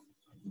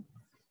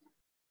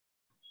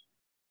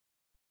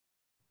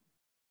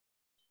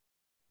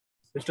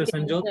 Mr.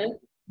 Sanjot?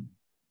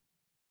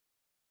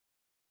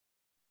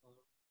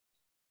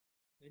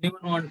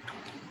 Anyone want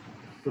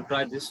to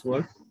try this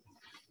word?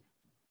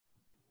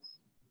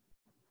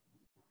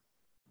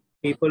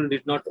 People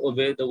did not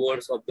obey the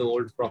words of the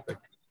old prophet.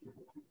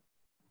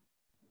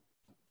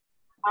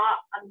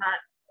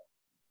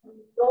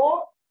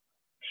 Lo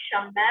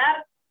shamar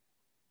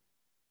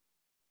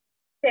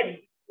tem.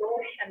 Lo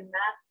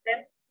shamar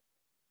tem.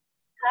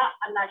 Ha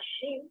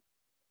anashim.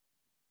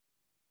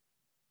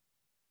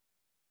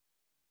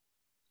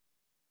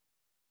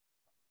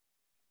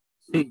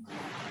 See,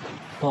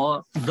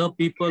 for the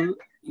people,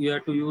 you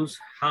have to use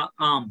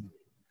ha'am.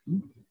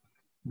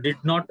 Did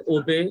not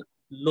obey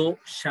lo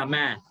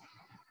shama.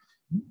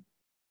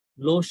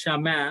 Lo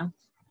shama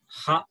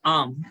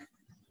ha'am.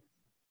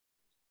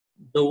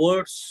 The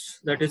words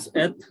that is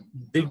et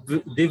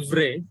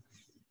divre,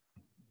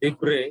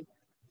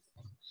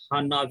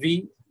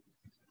 hanavi,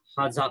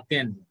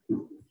 hazaken.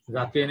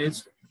 Zaken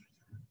is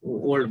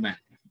old man.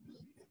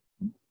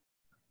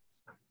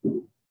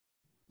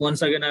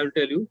 Once again, I will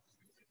tell you.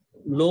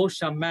 Lo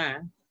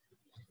shama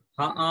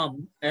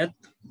ha'am et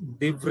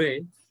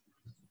divre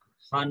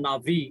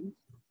hanavi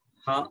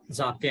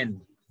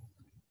hazaken.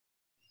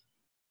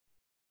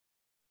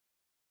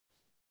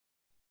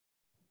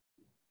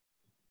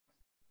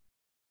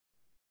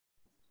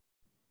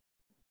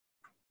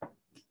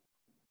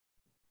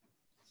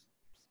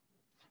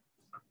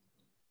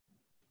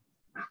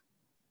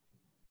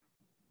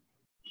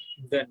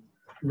 Then,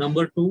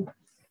 number 2,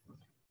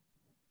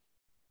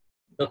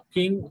 the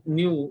king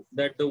knew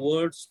that the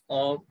words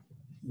of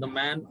the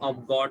man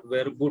of God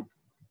were good.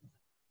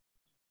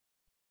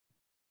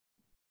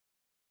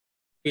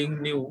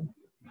 King knew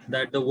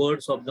that the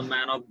words of the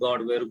man of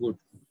God were good.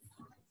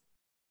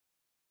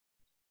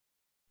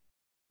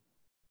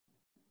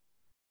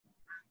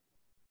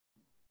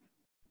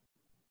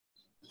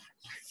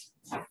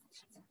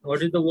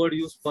 What is the word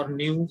used for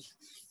new?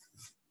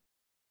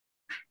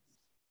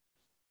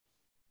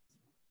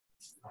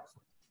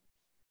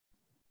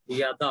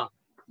 Yada.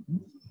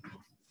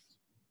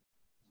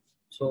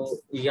 So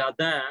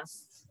Yada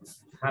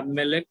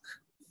Hamelech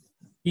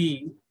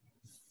he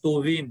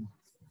Tovim.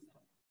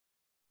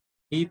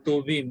 He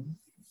Tovim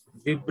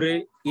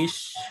Dibre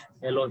Ish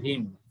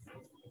Elohim.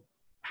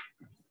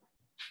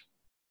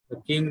 The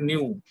king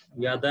knew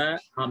Yada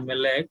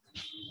Hamelech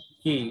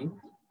he,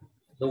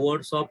 the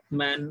words of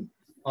man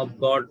of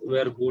God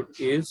were good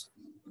is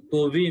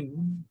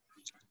Tovim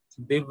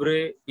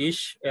Dibre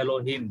Ish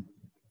Elohim.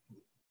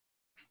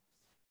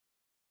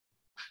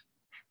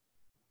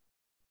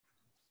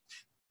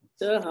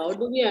 So how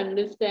do we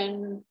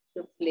understand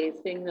the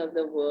placing of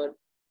the word?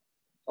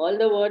 All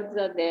the words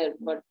are there,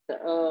 but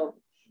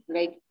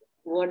like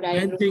what I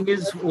Main thing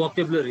is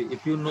vocabulary.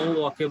 If you know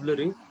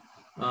vocabulary,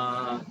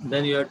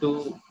 then you have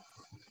to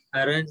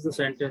arrange the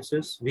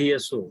sentences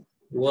VSO,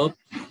 verb,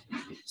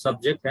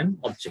 subject, and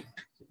object.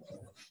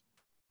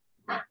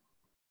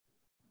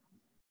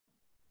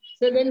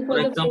 So then for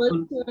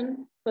example,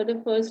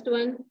 the first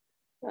one,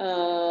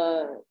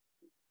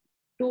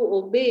 to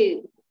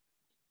obey,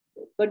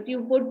 but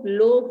you put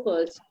lo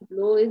first.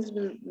 Lo is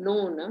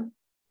no, na?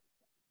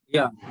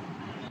 Yeah.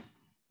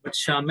 But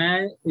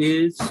Shama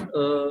is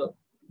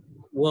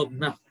verb,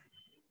 na.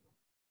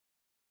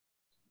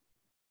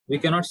 We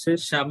cannot say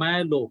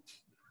shamai lo.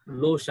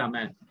 Lo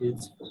shamai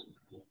is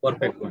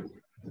perfect one.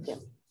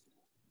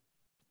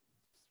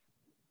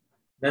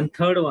 Then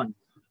third one.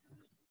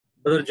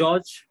 Brother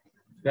George,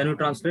 can you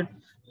translate?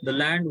 The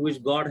land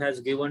which God has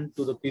given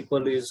to the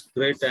people is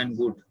great and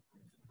good.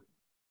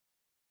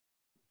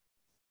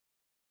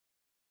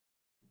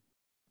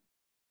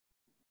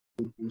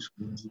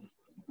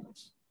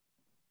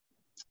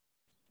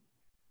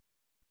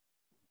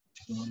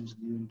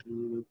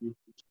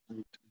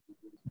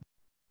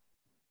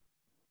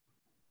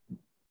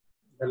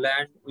 The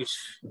land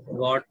which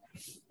God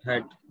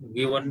had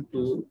given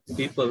to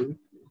people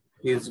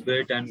is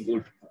great and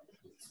good.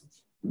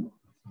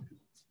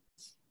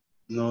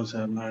 No,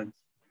 sir, not.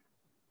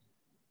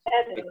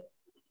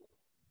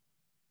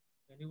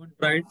 Anyone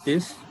tried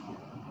this?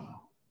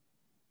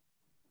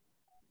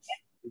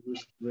 It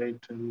was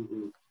great and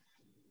good.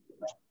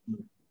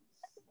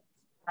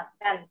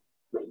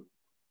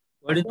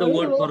 What is the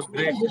word for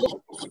great?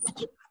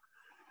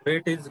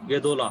 Great is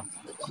Gedola.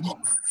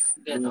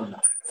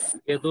 Gedola.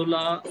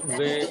 Gedola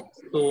ve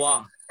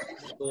toa.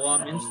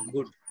 Toa means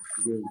good.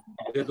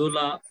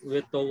 Gedola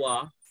ve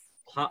toa.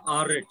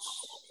 Haaretz.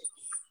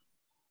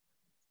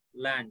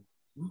 Land.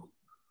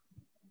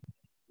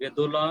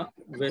 Gedola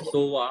ve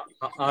toa.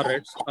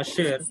 Haaretz.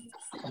 Asher.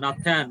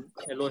 Nathan.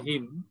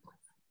 Elohim.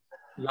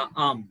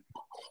 La'am.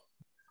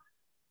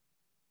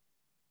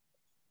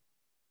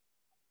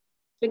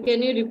 So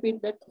can you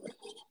repeat that?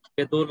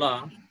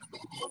 Gedola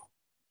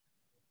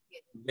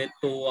ve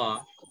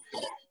toa.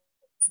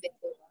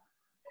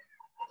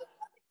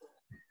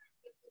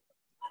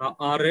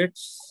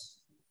 Haaretz.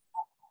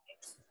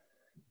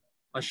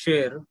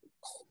 Asher.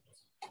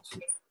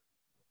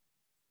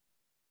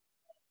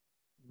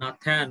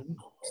 Nathan,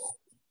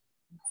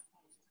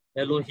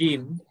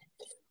 Elohim,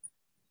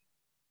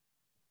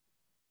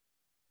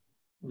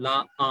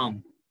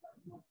 La'am,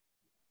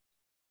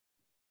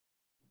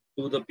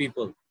 to the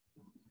people,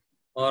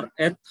 or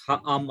Et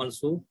Ha'am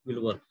also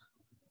will work.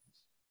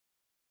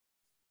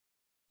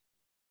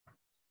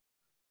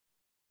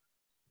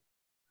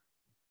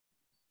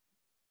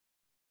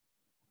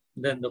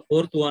 Then the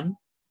fourth one.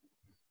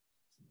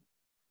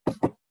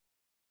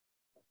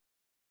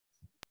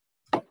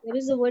 Where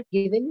is the word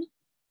given?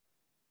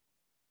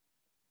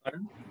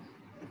 Pardon?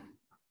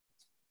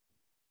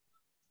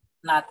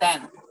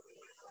 Nathan.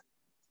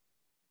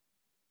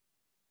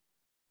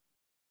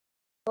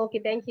 Okay,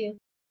 thank you.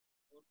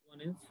 Fourth one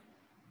is,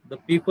 the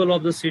people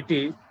of the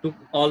city took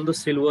all the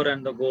silver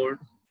and the gold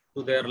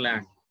to their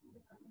land.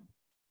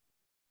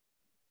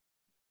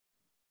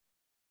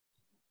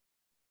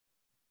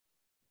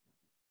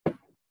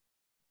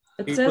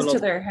 It says to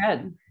their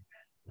head.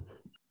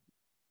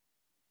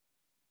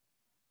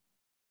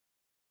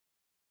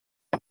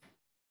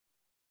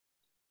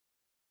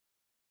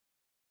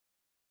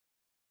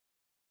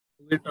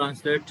 Who will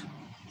translate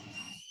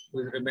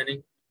with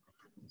remaining?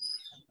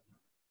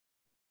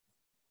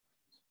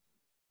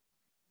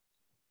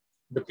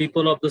 The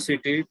people of the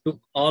city took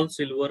all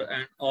silver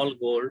and all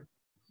gold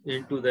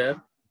into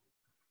their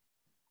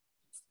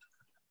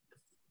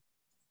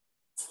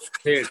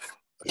head.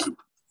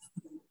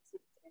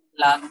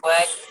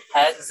 Lakwek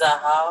has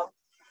Zahav.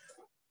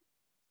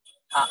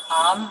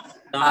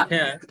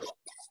 Lakhek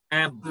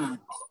am.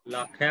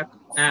 Lakhek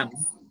am.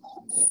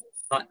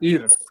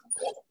 Ha'ir.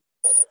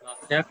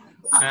 Lakhek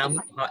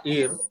am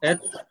ha'ir. Et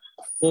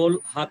kol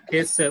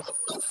ha'kesef.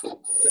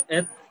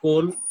 Et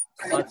kol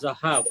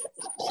ha'zahav.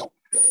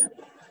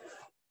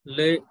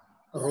 Le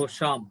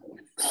rosham.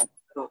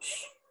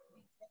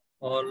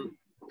 Or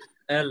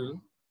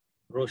el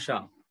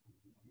rosha.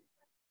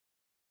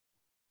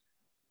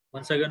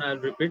 Once again, I'll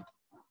repeat.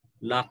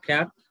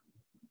 Lakhek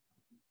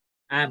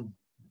am.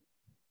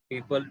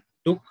 People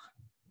took.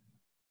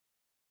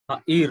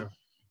 Ha'ir.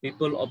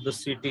 People of the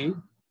city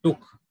took.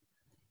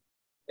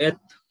 Et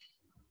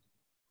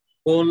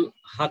kol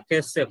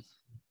ha'kesef.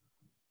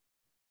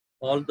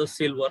 All the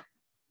silver.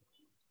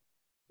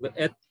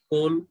 Et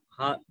kol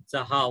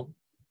ha'zahav.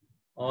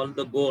 All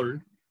the gold.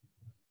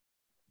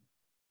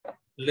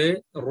 Le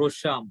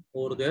rosham,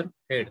 over their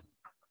head.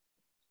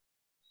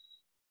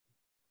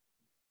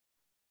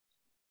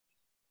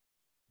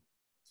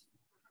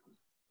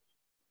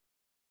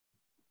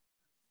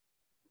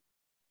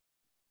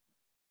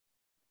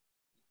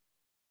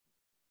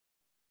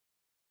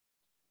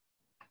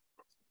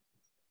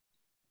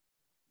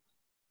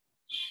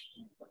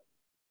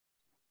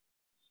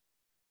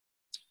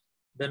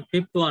 Then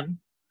fifth one,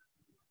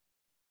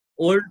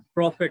 old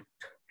prophet.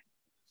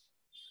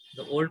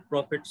 The old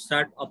prophet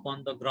sat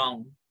upon the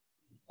ground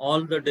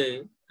all the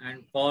day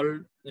and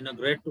called in a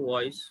great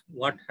voice,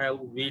 what have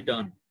we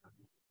done?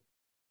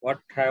 What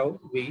have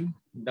we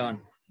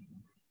done?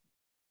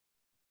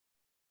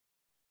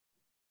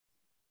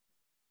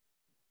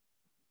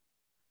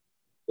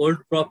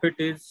 Old prophet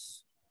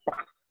is,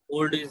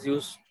 old is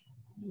used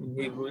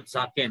in Hebrew, it's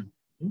zaken.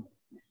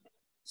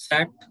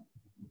 Sat,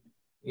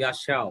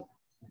 yashav.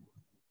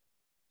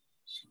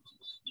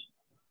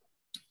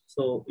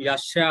 So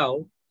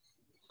yashav,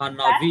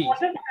 Hanavi.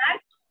 What is that?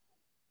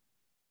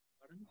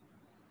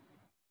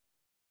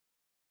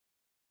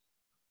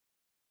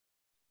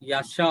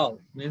 Yashau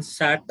means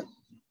sat.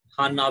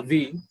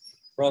 Hanavi,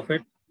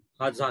 prophet.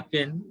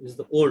 Hazaken is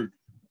the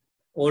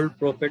old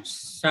prophet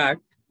sat.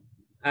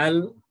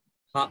 Al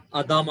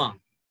Adama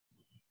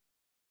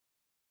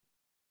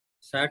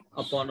sat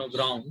upon a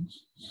ground.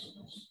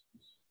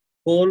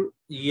 Kol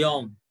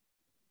Yom,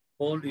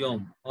 all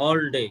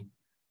day.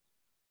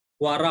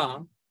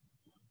 Quara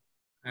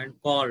and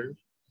called.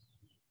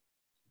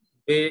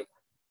 Be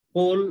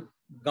Kol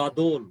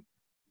Gadol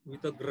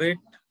with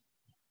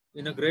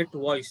in a great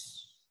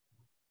voice.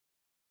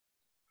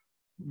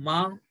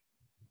 Ma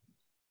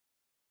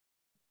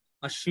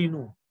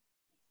Ashinu.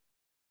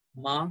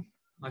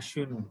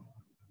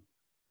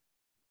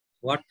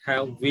 What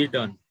have we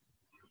done?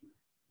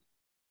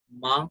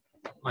 Ma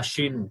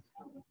Ashinu.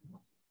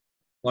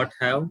 What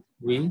have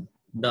we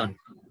done?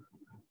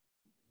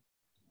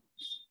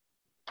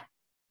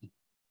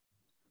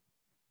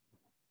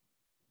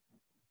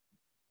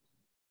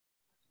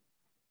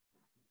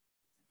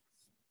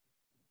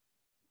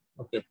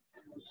 Okay.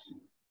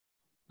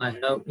 I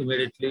have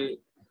immediately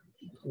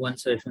one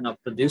session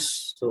after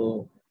this,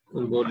 so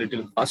we'll go a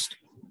little fast.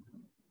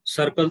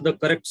 Circle the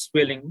correct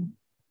spelling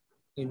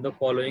in the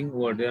following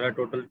word. There are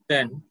total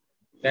 10.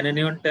 Can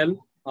anyone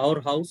tell?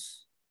 Our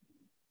house?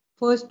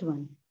 First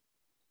one.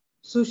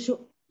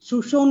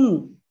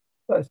 Sushonu.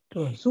 First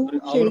one.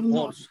 Our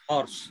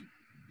horse.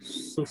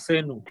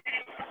 Susenu.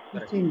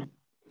 Correct.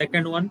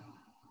 Second one?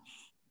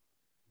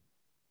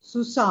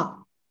 Susa.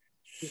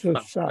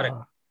 Correct.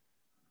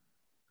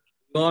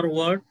 Your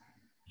word?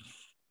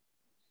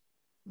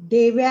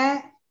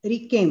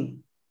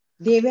 Devarikem.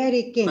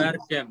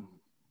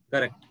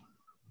 Correct.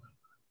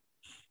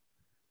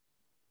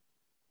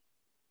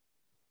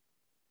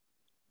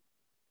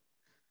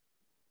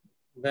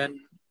 Then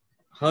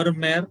her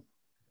mare?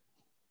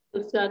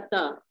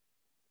 Susata.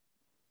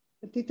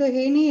 तिथं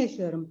हे नाही आहे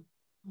sir.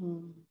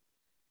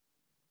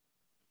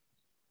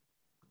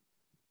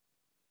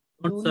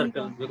 Don't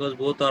circle because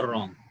both are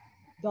wrong.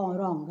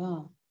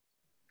 Wrong.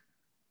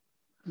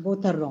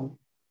 Both are wrong.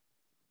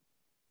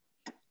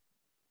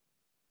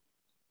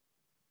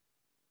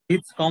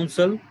 Its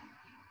counsel?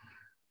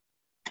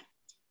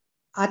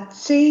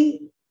 Atse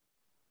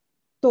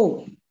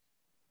to.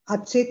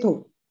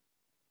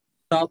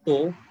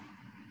 Tato,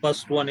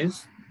 first one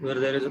is where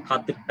there is a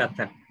khatik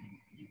pathak.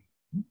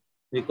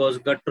 Because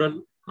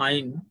guttural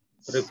Ain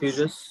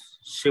refuses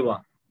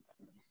Shiva.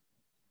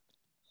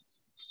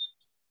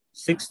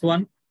 Sixth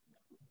one,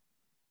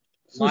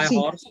 my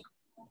horse,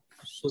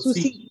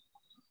 Susi.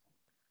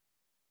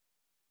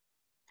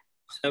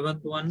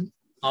 Seventh one,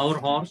 our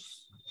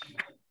horse,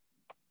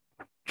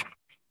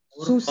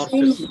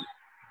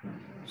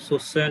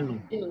 Susenu.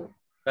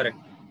 Correct.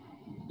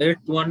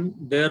 Eighth one,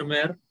 their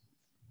mare,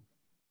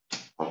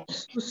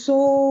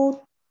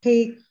 So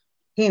take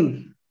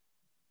him.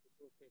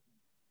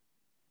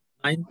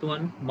 Ninth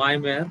one, my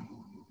mare,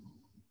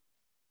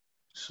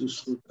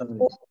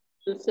 Susote.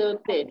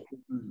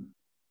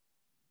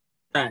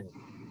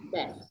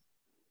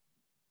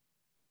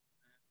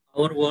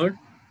 Our word,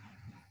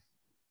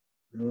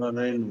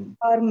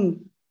 Army.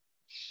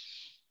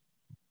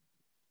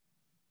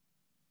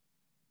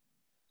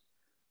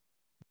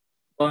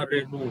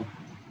 Devarenu.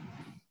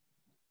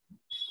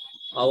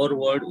 Our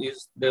word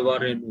is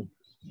Devarenu.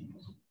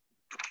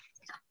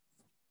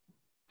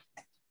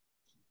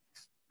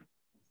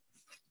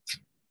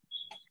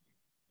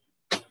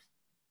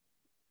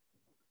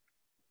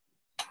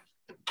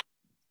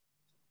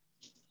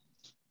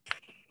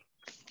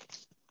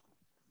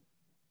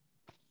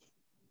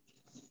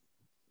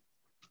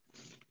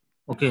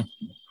 Okay.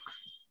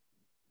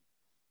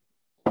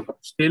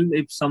 Still,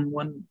 if some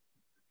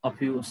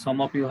of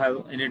you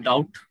have any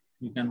doubt,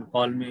 you can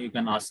call me, you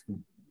can ask me.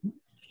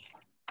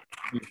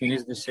 We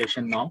finish this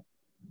session now.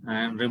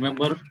 And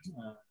remember,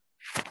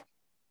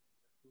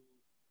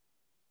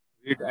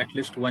 read at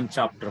least one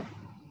chapter.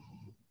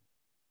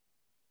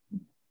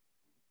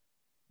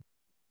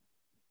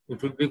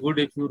 It would be good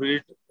if you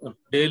read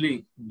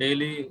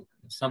daily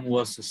some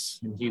verses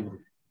in Hebrew.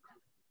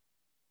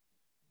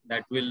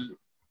 That will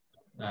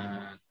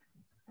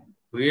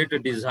create a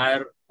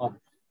desire of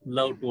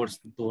love towards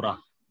the Torah.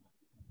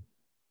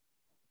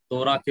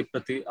 तोरा के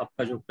प्रति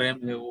आपका जो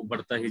प्रेम है वो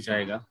बढ़ता ही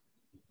जाएगा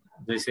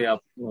जैसे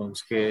आप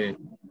उसके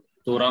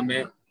तोरा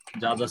में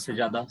ज्यादा से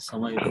ज्यादा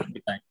समय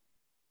बिताएं.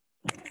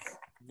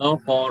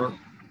 Love for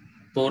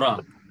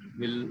Torah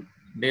will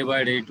day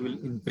by day it will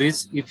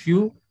increase if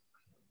you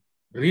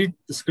read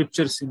the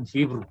scriptures in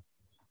Hebrew.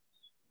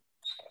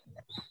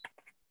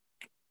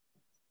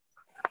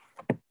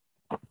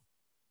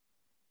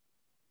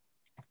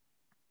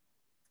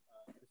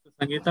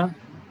 Sangeeta,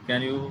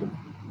 can you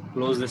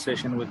close the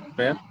session with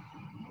prayer?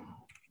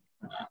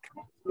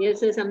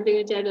 Yes, so something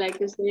which I'd like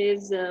to say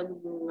is, I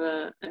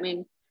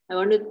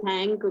want to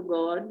thank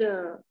God.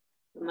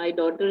 My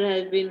daughter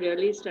has been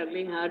really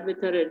struggling hard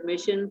with her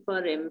admission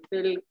for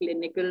MPhil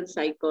clinical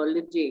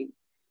psychology.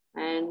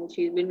 and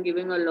she's been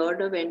giving a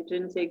lot of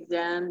entrance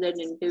exams and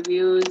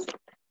interviews,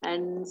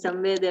 and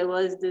somewhere there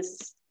was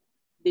this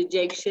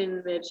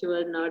dejection where she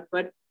was not,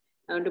 but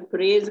I want to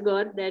praise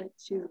God that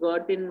she's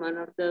got in one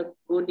of the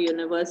good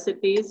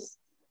universities.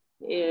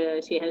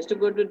 She has to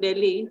go to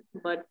Delhi,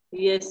 but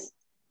yes,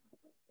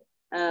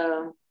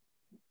 God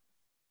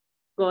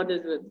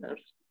is with her.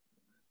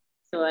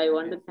 So I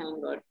want to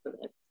thank God for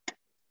that.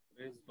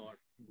 Praise God.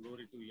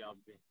 Glory to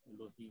Yahweh,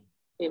 Elohim.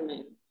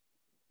 Amen.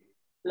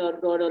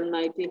 Lord God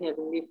Almighty,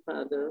 Heavenly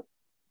Father,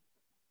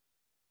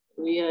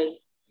 we are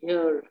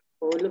here,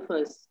 all of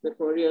us,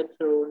 before your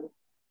throne,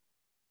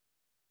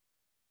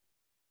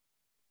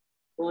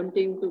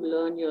 wanting to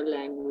learn your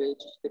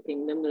language, the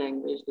kingdom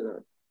language,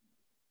 Lord.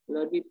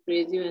 Lord, we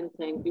praise you and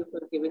thank you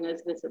for giving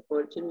us this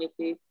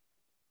opportunity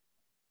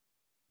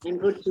and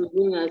for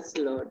choosing us,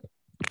 Lord.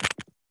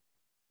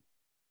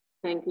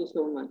 Thank you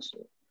so much,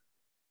 Lord.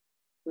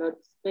 Lord,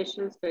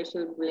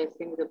 special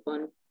blessings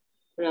upon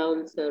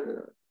Raul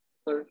sir,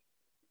 Lord,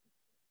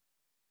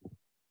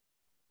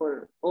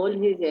 for all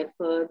his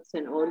efforts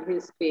and all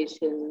his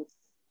patience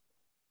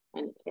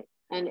and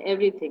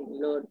everything,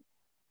 Lord.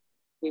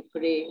 We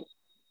pray,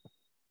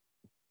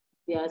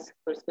 we ask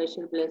for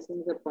special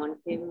blessings upon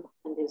him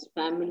and his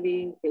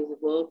family, his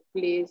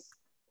workplace,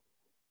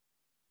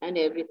 and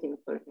everything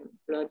for him.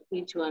 Lord,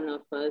 each one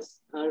of us,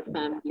 our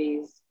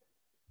families,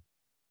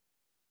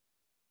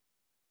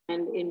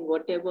 and in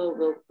whatever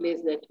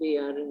workplace that we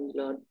are in,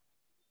 Lord.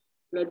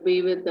 Lord,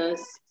 be with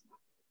us.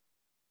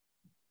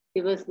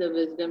 Give us the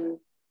wisdom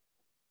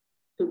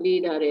to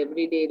lead our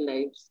everyday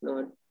lives,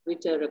 Lord,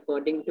 which are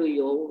according to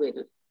your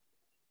will.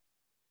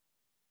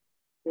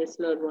 Yes,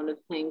 Lord, I want to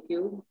thank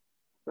you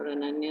for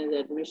Ananya's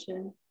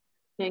admission.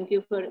 Thank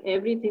you for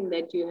everything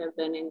that you have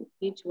done in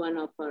each one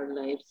of our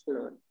lives,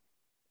 Lord.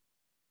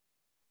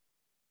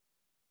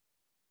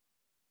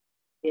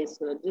 Yes,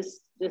 Lord,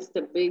 just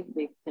a big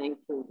thank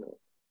you, Lord.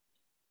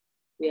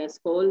 We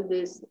ask all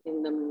this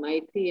in the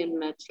mighty and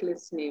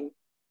matchless name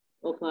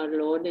of our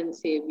Lord and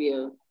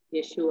Savior,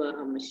 Yeshua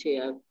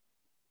HaMashiach.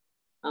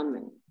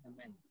 Amen.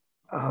 Amen.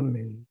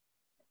 Amen.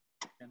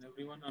 Can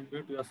everyone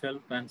unmute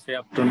yourself and say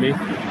after me?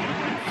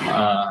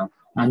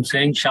 I'm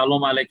saying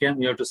Shalom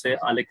Aleichem. You have to say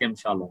Aleichem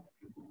Shalom.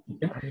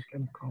 Okay?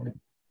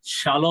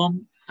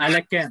 Shalom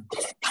Aleichem.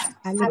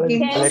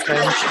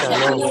 Aleichem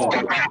Shalom.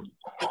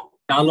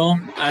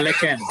 Shalom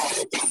Aleichem.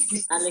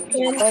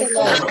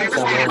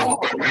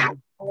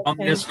 From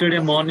yesterday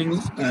morning,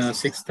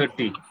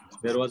 6:30,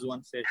 there was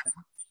one session.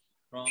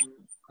 From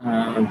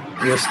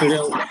yesterday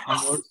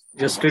onwards,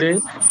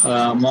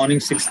 morning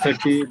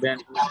 6:30, then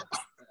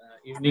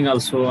evening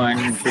also,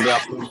 and today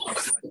afternoon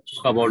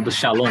about the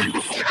Shalom,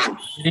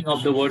 meaning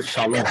of the word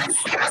Shalom.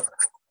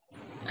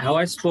 Have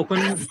I spoken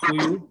to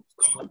you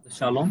about the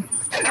Shalom?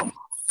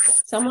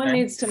 Someone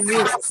needs to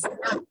mute.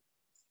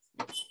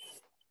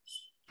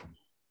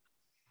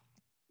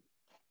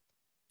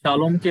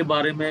 Shalom के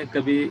बारे में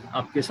कभी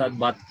आपके साथ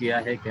बात किया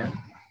है क्या?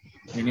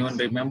 Anyone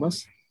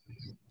remembers?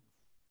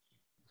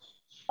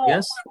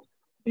 Yes?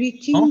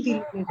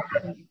 Preaching.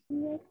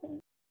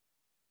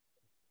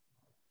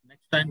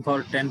 Next time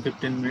for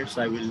 10-15 minutes,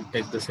 I will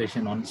take the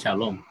session on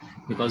Shalom,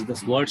 because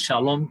this word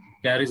Shalom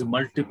carries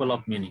multiple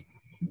of meaning.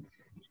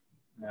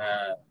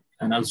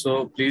 And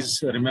also,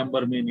 please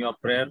remember me in your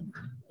prayer.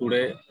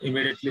 Today,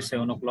 immediately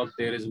 7 o'clock,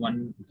 there is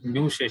one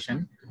new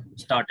session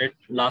started.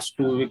 Last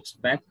 2 weeks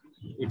back,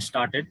 it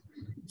started.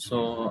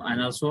 So,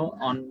 and also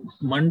on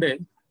Monday,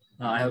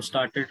 I have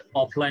started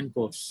offline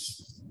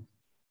course.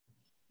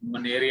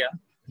 One area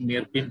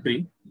near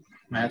Pimpri,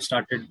 I have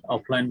started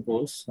offline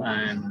course,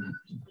 and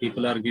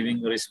people are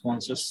giving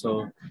responses.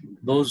 So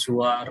those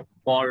who are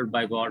called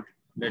by God,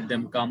 let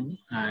them come,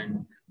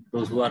 and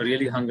those who are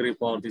really hungry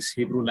for this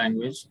Hebrew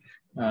language,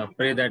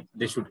 pray that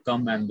they should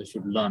come and they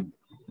should learn.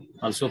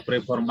 Also pray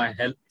for my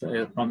health.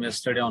 From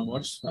yesterday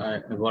onwards,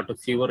 I got a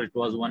fever. It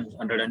was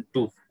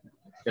 102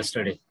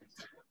 yesterday.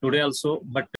 Today also, but